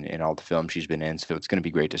actress in all the films she's been in, so it's going to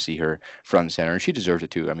be great to see her front and center, and she deserves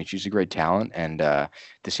it too. I mean, she's a great talent, and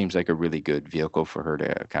this seems like a really good vehicle for her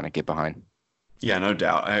to kind of get behind. Yeah, no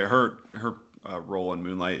doubt. Her role in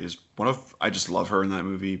Moonlight is one of I just love her in that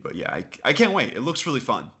movie. But yeah, I can't wait. It looks really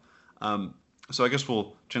fun. So I guess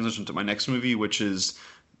we'll transition to my next movie, which is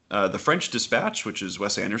The French Dispatch, which is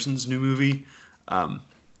Wes Anderson's new movie. Um,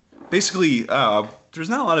 Basically, there's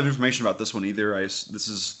not a lot of information about this one either. This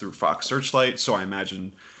is through Fox Searchlight, so I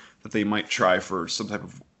imagine that they might try for some type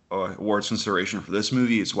of awards consideration for this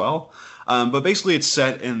movie as well. But basically, it's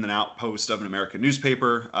set in an outpost of an American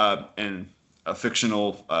newspaper in a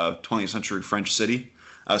fictional 20th century French city.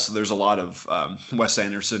 So there's a lot of Wes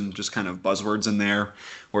Anderson just kind of buzzwords in there,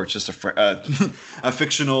 where it's just a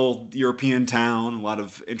fictional European town, a lot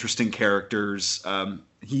of interesting characters.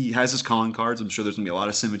 He has his calling cards. I'm sure there's gonna be a lot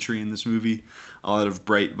of symmetry in this movie, a lot of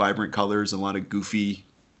bright, vibrant colors, and a lot of goofy,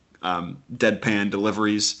 deadpan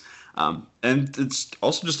deliveries. And it's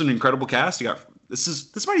also just an incredible cast. You got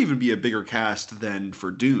this might even be a bigger cast than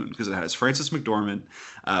for Dune because it has Frances McDormand,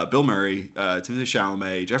 Bill Murray, Timothée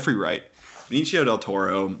Chalamet, Jeffrey Wright, Benicio del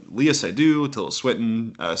Toro, Leah Seydoux, Tilda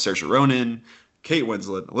Swinton, Saoirse Ronan, Kate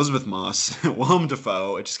Winslet, Elizabeth Moss, Willem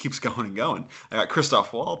Dafoe. It just keeps going and going. I got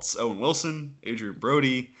Christoph Waltz, Owen Wilson, Adrian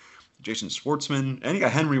Brody, Jason Schwartzman, and you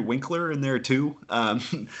got Henry Winkler in there too.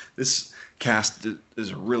 This cast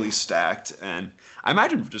is really stacked, and I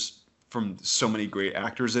imagine just from so many great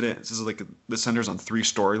actors in it. This is like this centers on three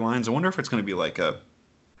storylines. I wonder if it's going to be like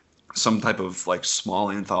some type of like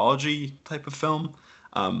small anthology type of film.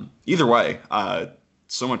 Either way,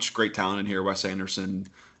 so much great talent in here. Wes Anderson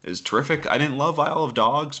is terrific. I didn't love Isle of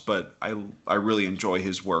Dogs, but I really enjoy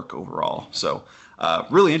his work overall. So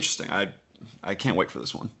really interesting. I can't wait for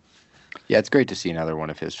this one. Yeah, it's great to see another one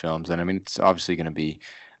of his films, and I mean, it's obviously going to be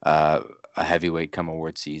a heavyweight come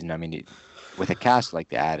award season. I mean, with a cast like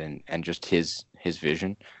that and just his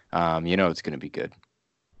vision, it's going to be good.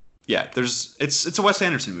 Yeah, it's a Wes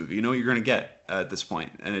Anderson movie. You know what you're going to get at this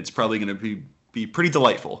point, and it's probably going to be pretty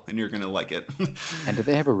delightful, and you're going to like it. And do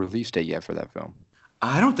they have a release date yet for that film?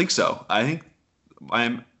 I don't think so. I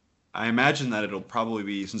imagine that it'll probably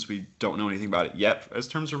be, since we don't know anything about it yet as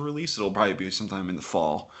terms of release, it'll probably be sometime in the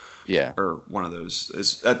fall. Yeah. Or one of those.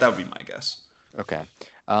 That would be my guess. Okay.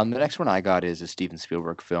 The next one I got is a Steven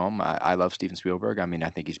Spielberg film. I love Steven Spielberg. I mean, I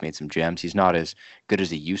think he's made some gems. He's not as good as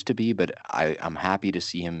he used to be, but I'm happy to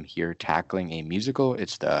see him here tackling a musical.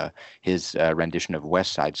 It's his rendition of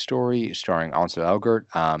West Side Story, starring Ansel Elgort.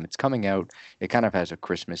 It's coming out. It kind of has a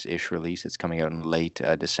Christmas-ish release. It's coming out in late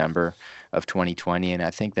December of 2020, and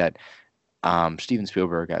I think that Steven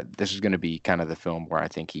Spielberg, this is going to be kind of the film where I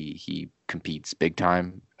think he competes big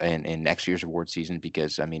time in next year's award season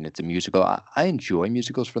because, I mean, it's a musical. I enjoy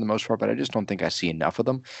musicals for the most part, but I just don't think I see enough of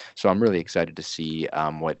them. So I'm really excited to see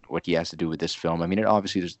what he has to do with this film. I mean, it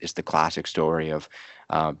obviously is the classic story of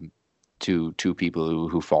two people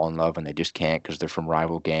who fall in love and they just can't because they're from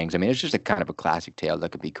rival gangs. I mean, it's just a kind of a classic tale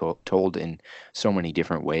that could be told in so many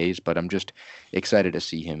different ways, but I'm just excited to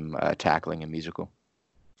see him tackling a musical.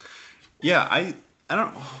 Yeah, I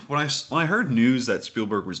don't when I heard news that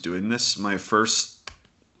Spielberg was doing this, my first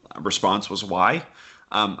response was why.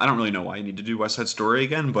 I don't really know why you need to do West Side Story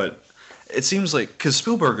again, but it seems like because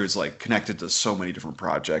Spielberg is like connected to so many different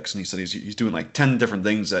projects, and he said he's doing like 10 different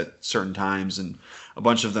things at certain times, and a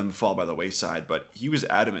bunch of them fall by the wayside. But he was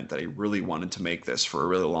adamant that he really wanted to make this for a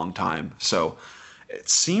really long time. So it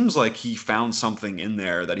seems like he found something in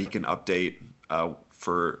there that he can update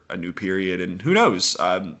for a new period, and who knows?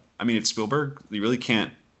 I mean, it's Spielberg. You really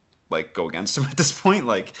can't like go against him at this point.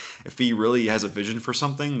 Like if he really has a vision for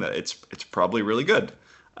something, that it's probably really good.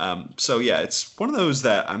 So yeah, it's one of those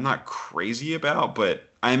that I'm not crazy about, but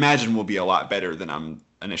I imagine will be a lot better than I'm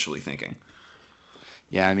initially thinking.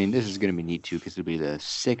 Yeah, I mean, this is going to be neat too because it'll be the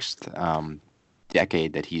sixth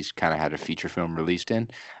decade that he's kind of had a feature film released in.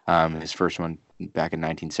 His first one back in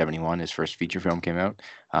 1971, his first feature film came out.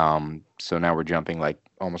 So now we're jumping like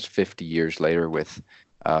almost 50 years later with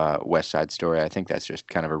West Side Story. I think that's just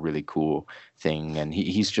kind of a really cool thing, and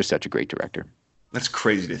he's just such a great director. That's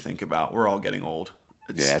crazy to think about. We're all getting old.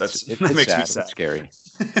 Yeah, That it's makes me sad. It's sad. scary.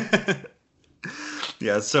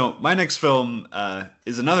 Yeah, so my next film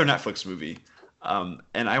is another Netflix movie.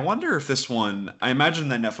 And I wonder if this one, I imagine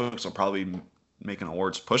that Netflix will probably make an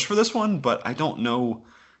awards push for this one, but I don't know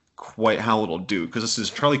quite how it'll do because this is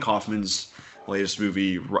Charlie Kaufman's latest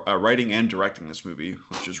movie, writing and directing this movie,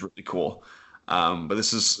 which is really cool. But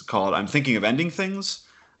this is called I'm Thinking of Ending Things.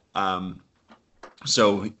 Um,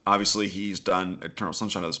 so obviously he's done Eternal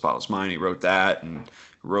Sunshine of the Spotless Mind. He wrote that and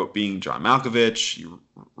wrote Being John Malkovich. He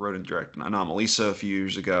wrote and directed Anomalisa a few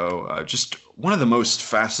years ago. Just one of the most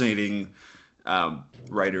fascinating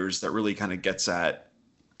writers that really kind of gets at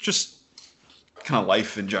just kind of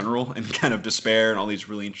life in general and kind of despair in all these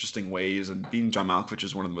really interesting ways. And Being John Malkovich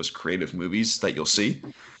is one of the most creative movies that you'll see.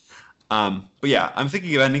 But yeah, I'm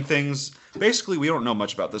Thinking of Ending Things. Basically, we don't know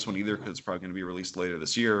much about this one either because it's probably going to be released later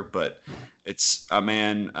this year. But it's a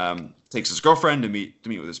man takes his girlfriend to meet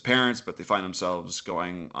with his parents, but they find themselves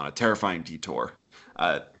going on a terrifying detour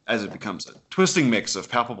as it becomes a twisting mix of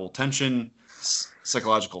palpable tension,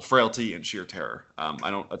 psychological frailty, and sheer terror. I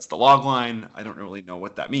don't. That's the log line. I don't really know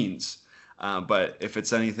what that means. But if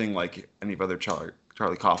it's anything like any of other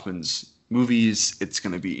Charlie Kaufman's movies, it's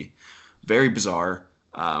going to be very bizarre,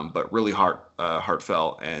 but really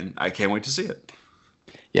heartfelt, and I can't wait to see it.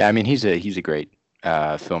 Yeah, I mean, he's a great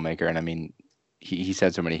filmmaker, and I mean, he's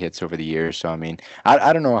had so many hits over the years. So I mean,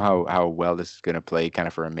 I don't know how well this is going to play kind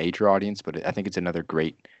of for a major audience, but I think it's another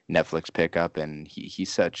great Netflix pickup, and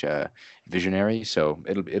he's such a visionary. So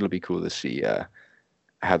it'll be cool to see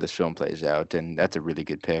how this film plays out, and that's a really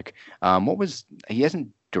good pick. He hasn't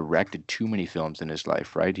directed too many films in his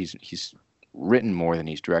life, right? He's written more than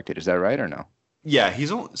he's directed. Is that right or no? Yeah,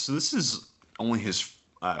 so this is only his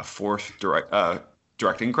fourth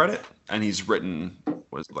directing credit, and he's written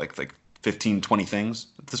was it, like 15, 20 things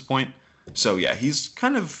at this point. So yeah, he's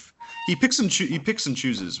kind of he picks and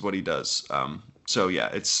chooses what he does. So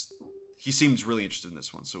yeah, he seems really interested in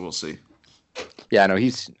this one. So we'll see. Yeah, no,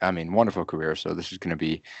 I mean, wonderful career. So this is gonna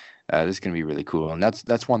be really cool, and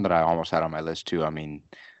that's one that I almost had on my list too. I mean,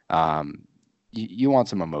 you want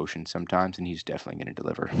some emotion sometimes, and he's definitely going to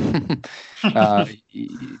deliver.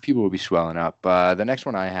 People will be swelling up. The next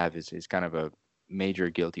one I have is kind of a major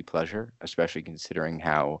guilty pleasure, especially considering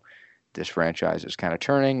how this franchise is kind of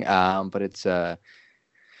turning. But it's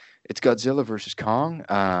Godzilla versus Kong.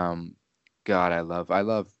 God, I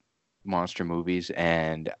love monster movies,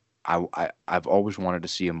 and I've always wanted to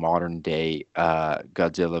see a modern day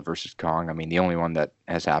Godzilla versus Kong. I mean, the only one that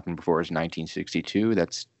has happened before is 1962.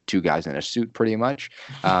 That's two guys in a suit, pretty much.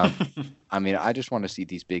 Um, I mean, I just want to see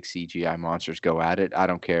these big CGI monsters go at it. I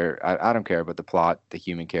don't care. I don't care about the plot, the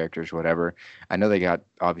human characters, whatever. I know they got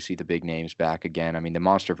obviously the big names back again. I mean, the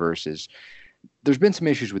MonsterVerse is. There's been some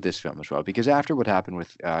issues with this film as well because after what happened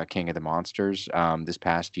with King of the Monsters this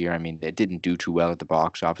past year, I mean, it didn't do too well at the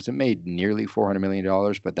box office. It made nearly $400 million,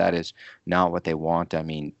 but that is not what they want. I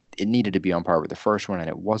mean, it needed to be on par with the first one, and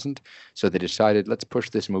it wasn't. So they decided, let's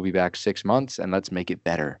push this movie back 6 months and let's make it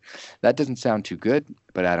better. That doesn't sound too good,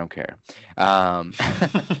 but I don't care. Um,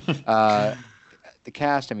 uh, the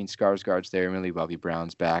cast, I mean, Skarsgård's there, Millie Bobby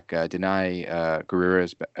Brown's back. Denai Guerrero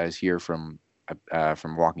is here from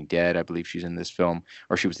Walking Dead. I believe she's in this film,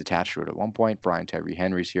 or she was attached to it at one point. Brian Tyree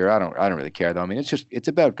Henry's here. I don't really care though. I mean, it's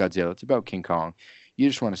about Godzilla. It's about King Kong. You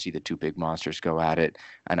just want to see the two big monsters go at it,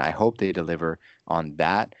 and I hope they deliver on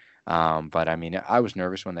that. But I mean, I was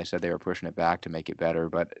nervous when they said they were pushing it back to make it better.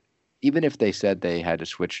 But even if they said they had to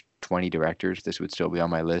switch 20 directors, this would still be on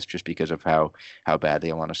my list just because of how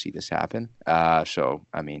badly I want to see this happen. So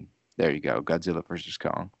I mean, there you go, Godzilla versus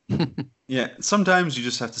Kong. Yeah, sometimes you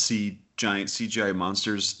just have to see giant CGI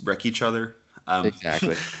monsters wreck each other.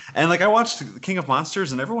 Exactly. And like I watched King of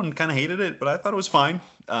Monsters, and everyone kind of hated it, but I thought it was fine.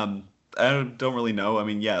 I don't really know. I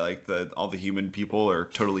mean, yeah, like the all the human people are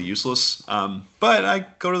totally useless. But I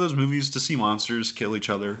go to those movies to see monsters kill each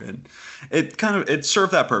other, and it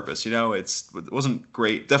served that purpose. It wasn't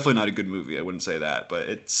great. Definitely not a good movie. I wouldn't say that, but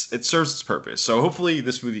it serves its purpose. So hopefully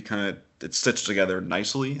this movie kind of it's stitched together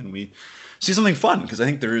nicely, and we see something fun because I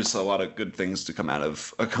think there is a lot of good things to come out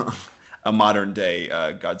of a modern day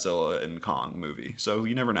Godzilla and Kong movie. So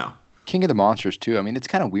you never know. King of the Monsters too. I mean, it's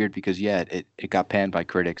kind of weird because yeah, it got panned by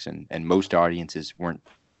critics and most audiences weren't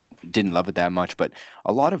didn't love it that much, but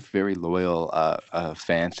a lot of very loyal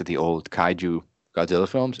fans to the old kaiju Godzilla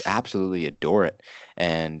films absolutely adore it.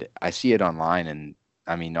 And I see it online, and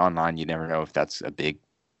I mean, online you never know if that's a big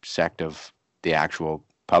sect of the actual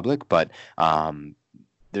public, but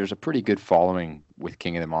there's a pretty good following with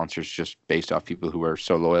King of the Monsters just based off people who are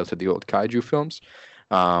so loyal to the old kaiju films,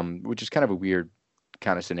 which is kind of a weird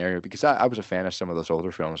kind of scenario because I was a fan of some of those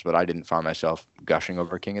older films, but I didn't find myself gushing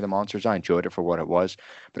over King of the Monsters. I enjoyed it for what it was,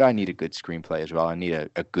 but I need a good screenplay as well. I need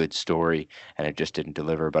a good story, and it just didn't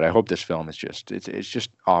deliver. But I hope this film is just it's just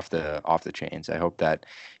off the chains. I hope that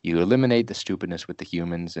you eliminate the stupidness with the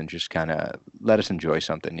humans and just kind of let us enjoy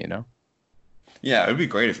something, you know? Yeah, it would be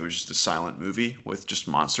great if it was just a silent movie with just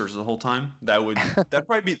monsters the whole time. That'd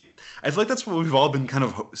probably be. I feel like that's what we've all been kind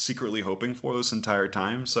of secretly hoping for this entire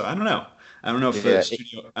time. So I don't know. I don't know if Yeah, the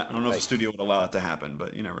studio. I don't know if the like studio would allow it to happen,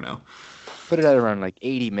 but you never know. put it at around like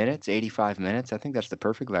 80 minutes, 85 minutes. I think that's the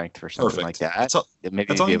perfect length for something like Perfect. that. Maybe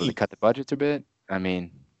That's you'd all be you able to need. cut the budgets a bit. I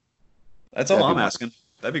mean, That's all that'd be I'm wonderful. asking.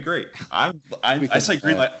 That'd be great. We I can say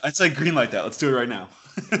green light. I say green light that. Let's do it right now.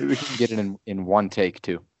 maybe we can get it in one take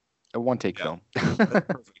too. A one take Yeah, film. that's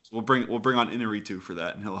perfect. We'll bring on Inaritu for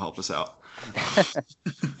that, and he'll help us out.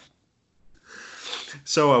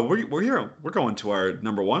 So we're here. We're going to our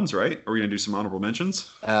number ones, right? Are we gonna do some honorable mentions?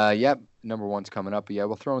 Yep, number one's coming up. But yeah,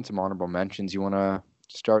 we'll throw in some honorable mentions. You want to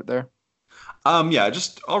start there? Yeah,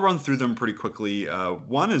 just I'll run through them pretty quickly.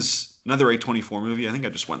 One is another A24 movie. I think I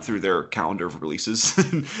just went through their calendar of releases.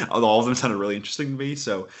 All of them sounded really interesting to me.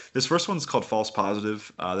 So this first one's called False Positive.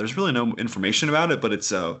 There's really no information about it, but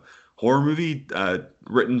it's a horror movie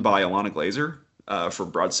written by Alana Glazer for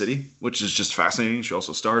Broad City, which is just fascinating. She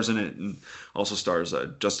also stars in it and also stars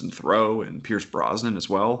Justin Theroux and Pierce Brosnan as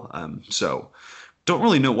well. So don't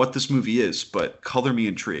really know what this movie is, but color me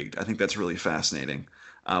intrigued. I think that's really fascinating.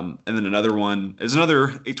 And then another one is another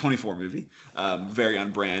A24 movie, very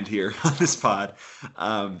on brand here on this pod.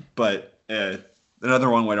 But another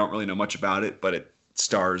one where I don't really know much about it, but it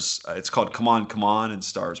stars, it's called Come On, Come On, and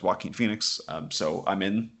stars Joaquin Phoenix. So I'm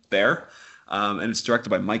in there. And it's directed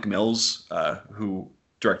by Mike Mills, who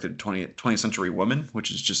directed 20th Century Woman,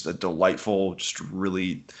 which is just a delightful, just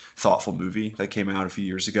really thoughtful movie that came out a few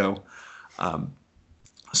years ago. Um,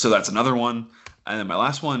 so that's another one. And then my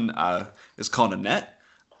last one is called Annette,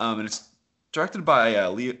 and it's directed by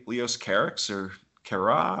Leos Carax or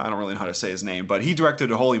Cara. I don't really know how to say his name, but he directed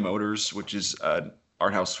Holy Motors, which is an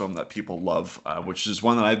art house film that people love, which is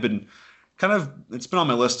one that I've been it's been on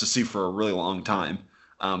my list to see for a really long time.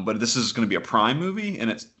 But this is going to be a Prime movie, and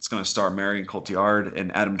it's going to star Marion Cotillard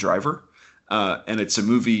and Adam Driver, and it's a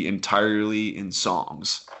movie entirely in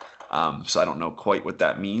songs. So I don't know quite what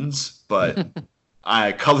that means, but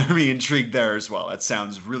I color me intrigued there as well. That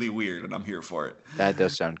sounds really weird, and I'm here for it. That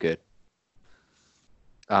does sound good.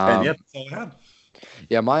 And yeah, Um, that's all I had.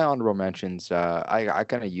 yeah, my honorable mentions. I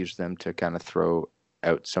kind of use them to kind of throw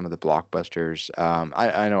out some of the blockbusters.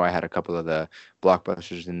 I know I had a couple of the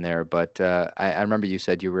blockbusters in there, but I remember you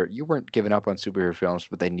said you weren't giving up on superhero films,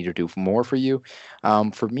 but they need to do more for you.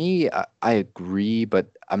 For me, I agree, but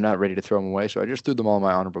I'm not ready to throw them away, so I just threw them all in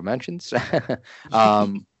my honorable mentions.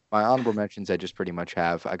 My honorable mentions, I just pretty much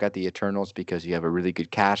have. I got the Eternals because you have a really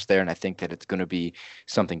good cast there, and I think that it's going to be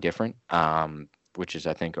something different. Which is,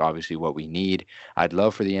 I think, obviously what we need. I'd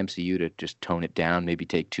love for the MCU to just tone it down, maybe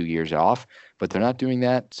take 2 years off, but they're not doing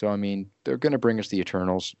that. So, I mean, they're going to bring us the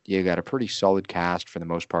Eternals. You got a pretty solid cast for the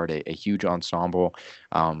most part, a huge ensemble.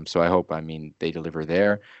 So I hope, I mean, they deliver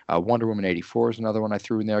there. Wonder Woman 84 is another one I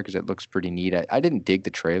threw in there because it looks pretty neat. I didn't dig the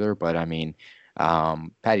trailer, but I mean,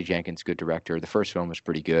 Patty Jenkins, good director. The first film was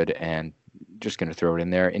pretty good, and just going to throw it in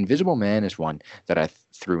there. Invisible Man is one that I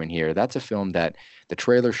threw in here. That's a film that the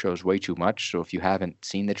trailer shows way too much. So if you haven't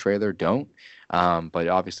seen the trailer, don't. But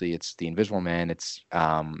obviously, it's The Invisible Man. It's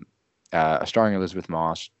starring Elizabeth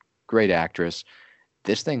Moss, great actress.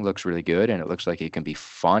 This thing looks really good, and it looks like it can be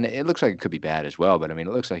fun. It looks like it could be bad as well, but I mean,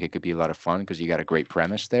 it looks like it could be a lot of fun because you got a great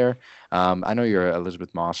premise there. I know you're an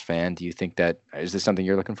Elizabeth Moss fan. Do you think that is this something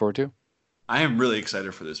you're looking forward to? I am really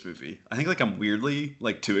excited for this movie. I think like I'm weirdly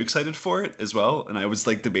like too excited for it as well, and I was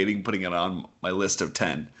like debating putting it on my list of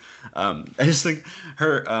 10. I just think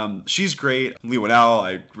she's great. Lee Winnell,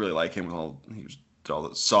 I really like him with did all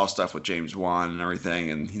the Saw stuff with James Wan and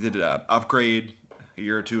everything, and he did Upgrade a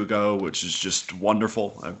year or two ago, which is just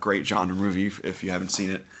wonderful. A great genre movie if you haven't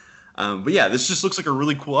seen it. But yeah, this just looks like a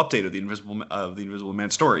really cool update of the Invisible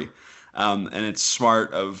Man story. And it's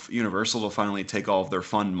smart of Universal to finally take all of their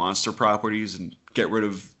fun monster properties and get rid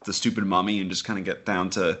of the stupid mummy and just kind of get down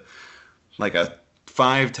to like a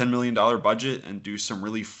 $5-10 million budget and do some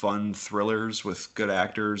really fun thrillers with good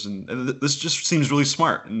actors. And this just seems really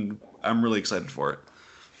smart, and I'm really excited for it.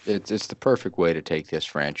 It's the perfect way to take this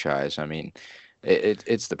franchise. I mean,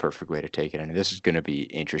 it's the perfect way to take it. I mean, this is going to be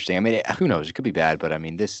interesting. I mean, who knows? It could be bad, but I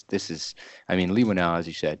mean, this is. I mean, Lee Winnell, as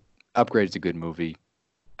you said, Upgrade's a good movie.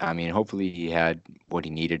 I mean, hopefully he had what he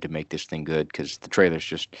needed to make this thing good because the trailers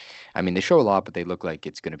just, I mean, they show a lot, but they look like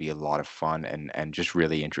it's going to be a lot of fun and just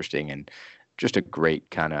really interesting and just a great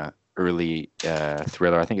kind of early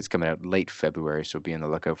thriller. I think it's coming out late February, so be on the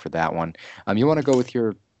lookout for that one. You want to go with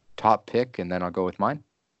your top pick, and then I'll go with mine.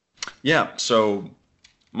 Yeah, so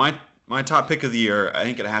my top pick of the year, I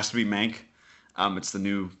think it has to be Mank. It's the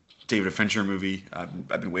new David Fincher movie. I've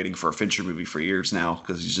been waiting for a Fincher movie for years now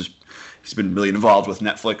because he's been really involved with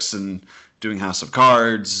Netflix and doing House of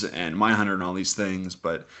Cards and Mindhunter and all these things.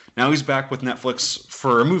 But now he's back with Netflix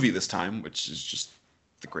for a movie this time, which is just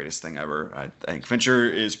the greatest thing ever. I think Fincher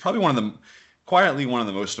is probably quietly one of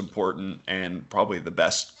the most important and probably the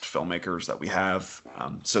best filmmakers that we have.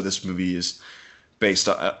 So this movie is based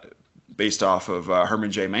based off of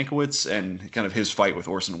Herman J. Mankiewicz and kind of his fight with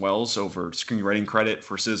Orson Welles over screenwriting credit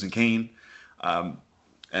for Citizen Kane.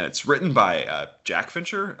 And it's written by Jack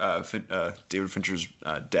Fincher, David Fincher's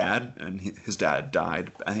dad, and his dad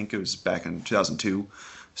died. I think it was back in 2002.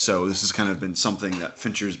 So this has kind of been something that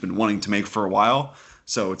Fincher's been wanting to make for a while.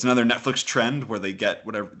 So it's another Netflix trend where they get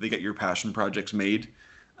your passion projects made.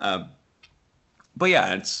 Uh, but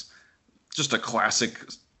yeah, it's just a classic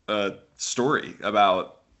story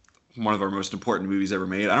about one of our most important movies ever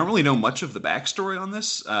made. I don't really know much of the backstory on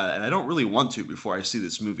this, and I don't really want to before I see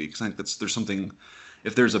this movie because I think there's something.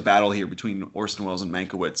 If there's a battle here between Orson Welles and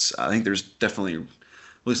Mankiewicz, I think there's definitely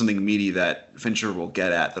really something meaty that Fincher will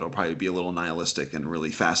get at that'll probably be a little nihilistic and really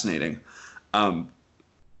fascinating. Um,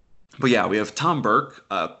 but yeah, we have Tom Burke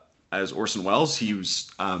as Orson Welles. He was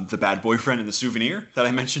the bad boyfriend in The Souvenir that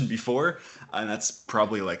I mentioned before, and that's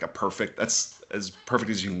probably like that's as perfect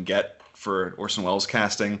as you can get for Orson Welles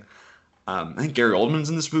casting. I think Gary Oldman's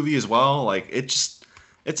in this movie as well. Like it's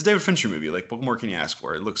a David Fincher movie. Like what more can you ask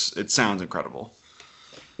for? It sounds incredible.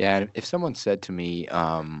 Yeah, and if someone said to me,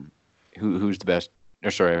 who's the best,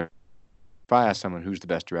 or sorry, if I asked someone who's the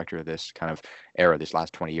best director of this kind of era, this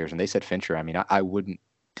last 20 years, and they said Fincher, I mean, I wouldn't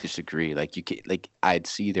disagree. Like like I'd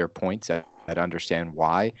see their points, I'd understand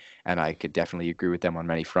why, and I could definitely agree with them on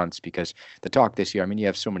many fronts because the talk this year, I mean, you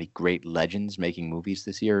have so many great legends making movies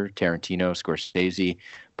this year, Tarantino, Scorsese,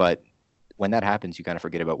 but when that happens, you kind of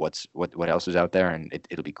forget about what else is out there, and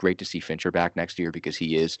it'll be great to see Fincher back next year because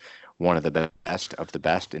he is one of the best of the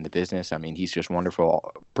best in the business. I mean, he's just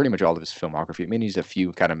wonderful. Pretty much all of his filmography. I mean, he's a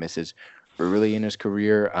few kind of misses early in his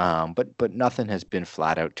career, but nothing has been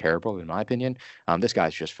flat out terrible in my opinion. This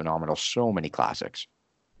guy's just phenomenal. So many classics.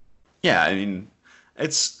 Yeah, I mean,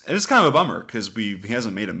 it's kind of a bummer because he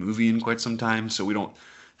hasn't made a movie in quite some time, so we don't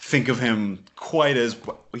think of him quite as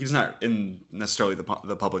he's not in necessarily the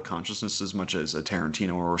public consciousness as much as a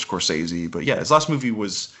Tarantino or Scorsese. But yeah, his last movie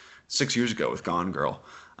was 6 years ago with Gone Girl,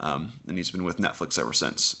 and he's been with Netflix ever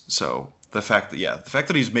since. So the fact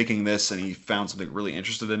that he's making this and he found something really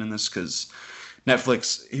interested in this because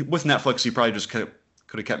with Netflix he probably just could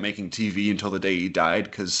have kept making TV until the day he died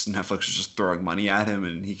because Netflix was just throwing money at him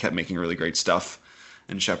and he kept making really great stuff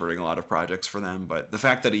and shepherding a lot of projects for them. But the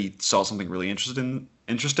fact that he saw something really interesting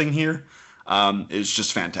here is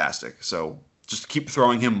just fantastic. So just keep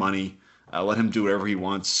throwing him money, let him do whatever he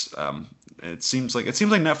wants. It seems like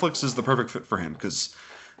Netflix is the perfect fit for him because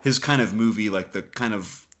his kind of movie, like the kind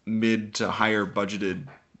of mid to higher budgeted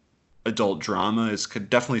adult drama, is could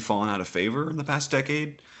definitely fallen out of favor in the past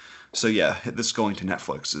decade. So yeah, this going to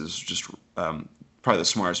Netflix is just probably the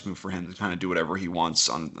smartest move for him to kind of do whatever he wants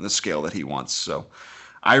on the scale that he wants. So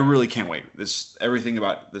I really can't wait. Everything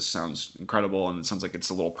about this sounds incredible, and it sounds like it's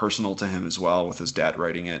a little personal to him as well, with his dad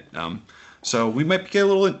writing it. So we might get a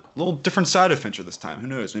little different side of Fincher this time. Who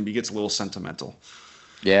knows? Maybe he gets a little sentimental.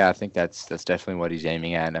 Yeah, I think that's definitely what he's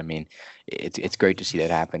aiming at. I mean, it's great to see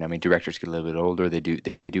that happen. I mean, directors get a little bit older. They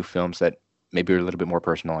do films that maybe a little bit more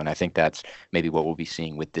personal. And I think that's maybe what we'll be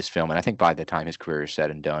seeing with this film. And I think by the time his career is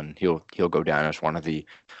said and done, he'll go down as one of the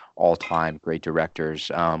all-time great directors.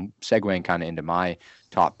 Segueing kind of into my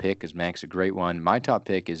top pick, because Mank's a great one. My top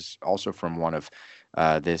pick is also from one of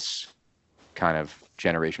this kind of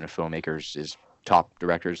generation of filmmakers, is top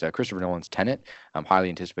directors. Christopher Nolan's Tenet. Highly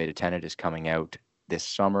anticipated Tenet is coming out this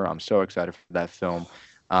summer. I'm so excited for that film.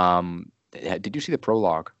 Did you see the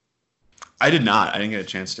prologue? I did not. I didn't get a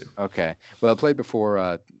chance to. Okay. Well, I played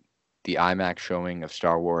before the IMAX showing of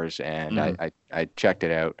Star Wars, and I checked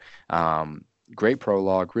it out. Great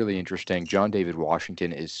prologue, really interesting. John David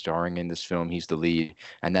Washington is starring in this film. He's the lead,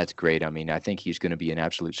 and that's great. I mean, I think he's going to be an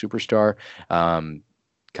absolute superstar.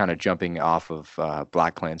 Kind of jumping off of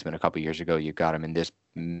Black Klansman a couple years ago, you got him in this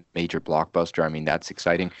major blockbuster. I mean, that's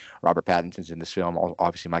exciting. Robert Pattinson's in this film.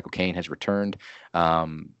 Obviously, Michael Caine has returned.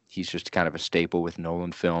 He's just kind of a staple with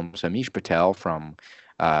Nolan films. Amish Patel from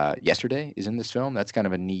Yesterday is in this film. That's kind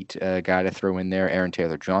of a neat guy to throw in there. Aaron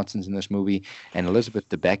Taylor Johnson's in this movie, and Elizabeth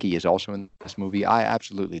Debicki is also in this movie. I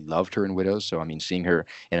absolutely loved her in Widows, so I mean, seeing her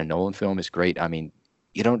in a Nolan film is great. I mean,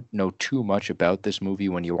 you don't know too much about this movie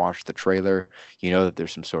when you watch the trailer. You know that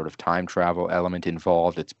there's some sort of time travel element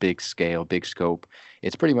involved. It's big scale, big scope.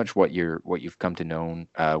 It's pretty much what you've come to know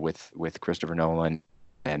with Christopher Nolan.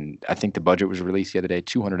 And I think the budget was released the other day,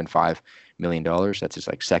 $205 million. That's his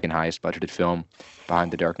like second highest budgeted film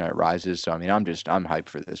behind The Dark Knight Rises. So I mean, I'm hyped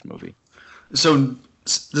for this movie. So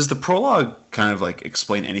does the prologue kind of like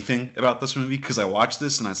explain anything about this movie? Because I watched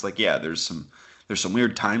this and I was like, yeah, there's some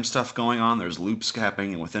weird time stuff going on. There's loops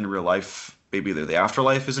happening, and within real life, maybe the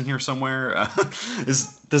afterlife is in here somewhere.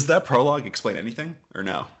 Does that prologue explain anything or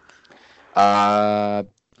no?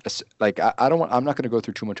 Like I'm not going to go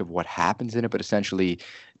through too much of what happens in it, but essentially,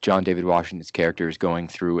 John David Washington's character is going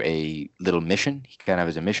through a little mission. He kind of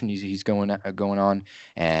has a mission he's going on,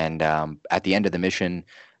 and at the end of the mission,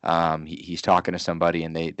 he's talking to somebody,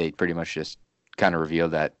 and they pretty much just kind of reveal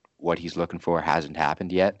that what he's looking for hasn't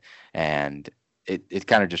happened yet, and it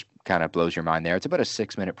kind of blows your mind there. It's about a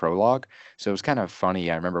 6-minute prologue, so it was kind of funny.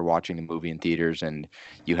 I remember watching the movie in theaters, and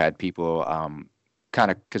you had people kind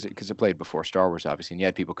of because it played before Star Wars, obviously, and you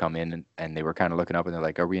had people come in and they were kind of looking up and they're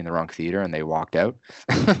like, "Are we in the wrong theater?" And they walked out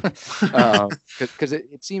because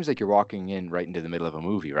it seems like you're walking in right into the middle of a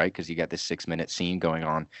movie, right? Because you got this 6-minute scene going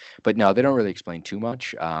on, but no, they don't really explain too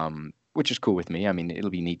much. Which is cool with me. I mean, it'll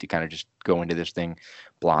be neat to kind of just go into this thing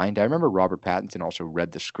blind. I remember Robert Pattinson also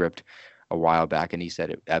read the script a while back, and he said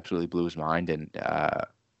it absolutely blew his mind. And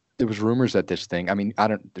there was rumors that this thing, I mean,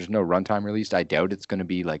 there's no runtime released. I doubt it's going to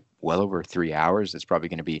be like well over 3 hours. It's probably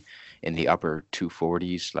going to be in the upper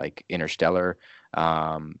 240s, like Interstellar,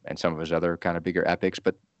 and some of his other kind of bigger epics.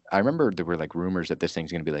 But I remember there were like rumors that this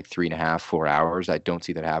thing's going to be like 3.5, 4 hours. I don't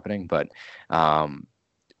see that happening, but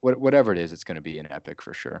whatever it is, it's going to be an epic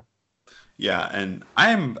for sure. Yeah, and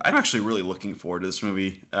I'm actually really looking forward to this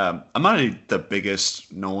movie. I'm not the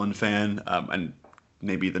biggest Nolan fan, and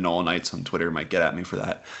maybe the Nolanites on Twitter might get at me for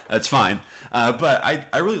that. That's fine. But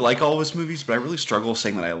I really like all of his movies, but I really struggle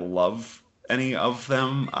saying that I love any of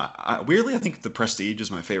them. Weirdly, I think The Prestige is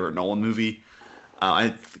my favorite Nolan movie.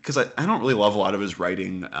 Because I don't really love a lot of his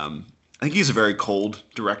writing. I think he's a very cold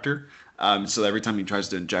director. So every time he tries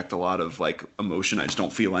to inject a lot of like emotion, I just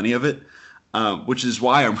don't feel any of it. Which is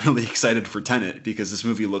why I'm really excited for Tenet, because this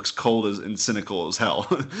movie looks cold and cynical as hell.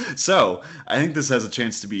 So I think this has a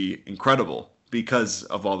chance to be incredible because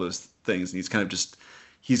of all those things. And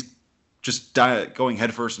he's just going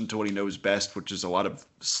headfirst into what he knows best, which is a lot of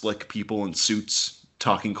slick people in suits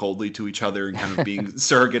talking coldly to each other and kind of being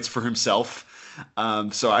surrogates for himself.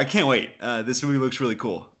 So I can't wait. This movie looks really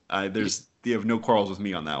cool. You have no quarrels with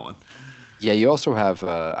me on that one. Yeah, you also have,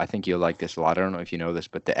 I think you'll like this a lot. I don't know if you know this,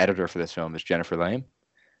 but the editor for this film is Jennifer Lame.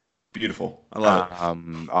 Beautiful. I love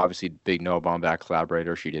it. Obviously, big Noah Baumbach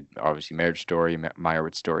collaborator. She did, obviously, Marriage Story,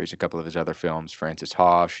 Meyerowitz Stories, a couple of his other films, Frances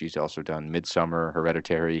Ha. She's also done Midsummer,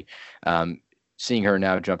 Hereditary. Seeing her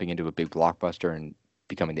now jumping into a big blockbuster and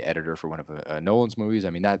becoming the editor for one of Nolan's movies, I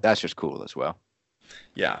mean, that's just cool as well.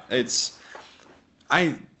 Yeah,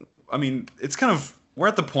 I mean, it's kind of, we're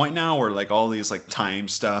at the point now where like all these like time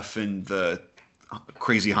stuff and the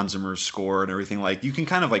crazy Hans Zimmer score and everything, like you can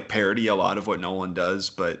kind of like parody a lot of what Nolan does,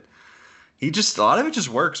 but a lot of it just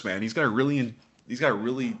works, man. He's got a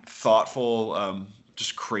really thoughtful,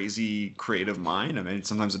 just crazy creative mind. I mean,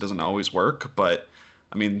 sometimes it doesn't always work, but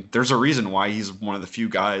I mean, there's a reason why he's one of the few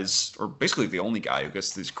guys, or basically the only guy, who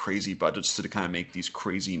gets these crazy budgets to kind of make these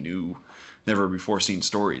crazy new, never before seen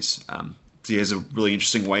stories. He has a really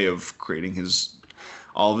interesting way of creating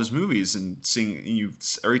all of his movies, and seeing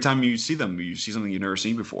every time you see them, you see something you've never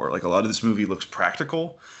seen before. Like a lot of this movie looks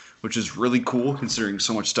practical, which is really cool considering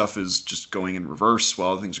so much stuff is just going in reverse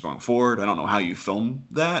while other things are going forward. I don't know how you film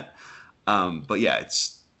that, but yeah,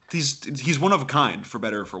 it's he's one of a kind for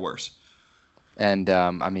better or for worse. And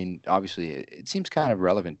I mean, obviously, it seems kind of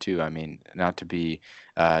relevant too. I mean, not to be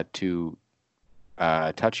too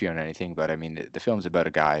touchy on anything, but I mean, the film's about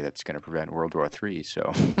a guy that's going to prevent World War III.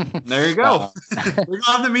 So, There you uh, go. We're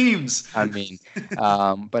on the memes. I mean,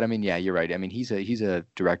 but I mean, yeah, you're right. I mean, he's a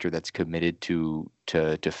director that's committed to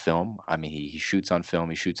film. I mean, he shoots on film.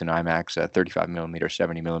 He shoots in IMAX, 35 millimeter,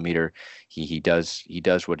 70 millimeter. He does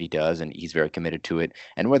what he does, and he's very committed to it.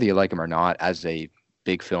 And whether you like him or not, as a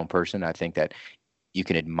big film person, I think that you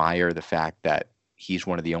can admire the fact that he's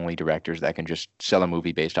one of the only directors that can just sell a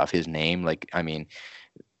movie based off his name. Like, I mean,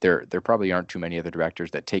 there probably aren't too many other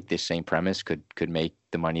directors that take this same premise could make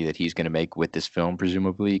the money that he's going to make with this film,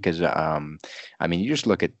 presumably. Because I mean, you just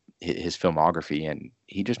look at his filmography, and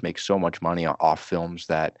he just makes so much money off films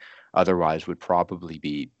that otherwise would probably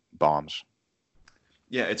be bombs.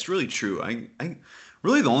 Yeah, it's really true. I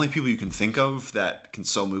really the only people you can think of that can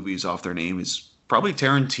sell movies off their name is probably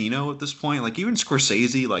Tarantino at this point. Like even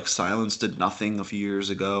Scorsese, like Silence did nothing a few years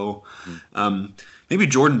ago. Mm. Um, Maybe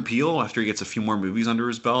Jordan Peele after he gets a few more movies under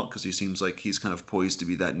his belt because he seems like he's kind of poised to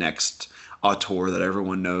be that next auteur that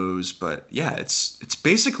everyone knows. But yeah, it's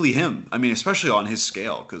basically him. I mean, especially on his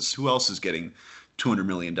scale, because who else is getting $200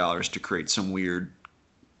 million to create some weird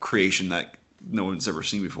creation that no one's ever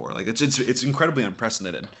seen before. Like it's incredibly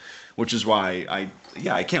unprecedented, which is why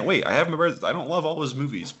I can't wait. I haven't read. I don't love all his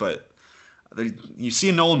movies, but you see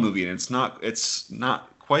a Nolan movie and it's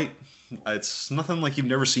not quite it's nothing like you've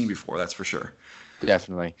never seen before. That's for sure.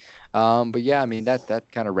 Definitely. But yeah, I mean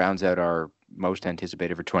that kind of rounds out our most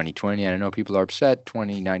anticipated for 2020. And I know people are upset.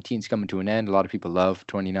 2019 is coming to an end. A lot of people love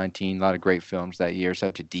 2019. A lot of great films that year.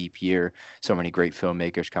 Such a deep year. So many great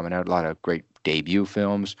filmmakers coming out. A lot of great debut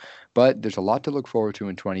films. But there's a lot to look forward to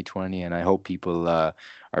in 2020, and I hope people are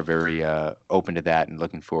very open to that and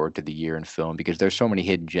looking forward to the year in film because there's so many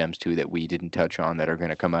hidden gems too that we didn't touch on that are going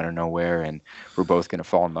to come out of nowhere and we're both going to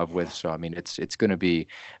fall in love with. So I mean, it's going to be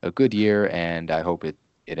a good year, and I hope it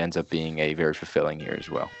ends up being a very fulfilling year as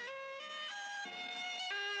well.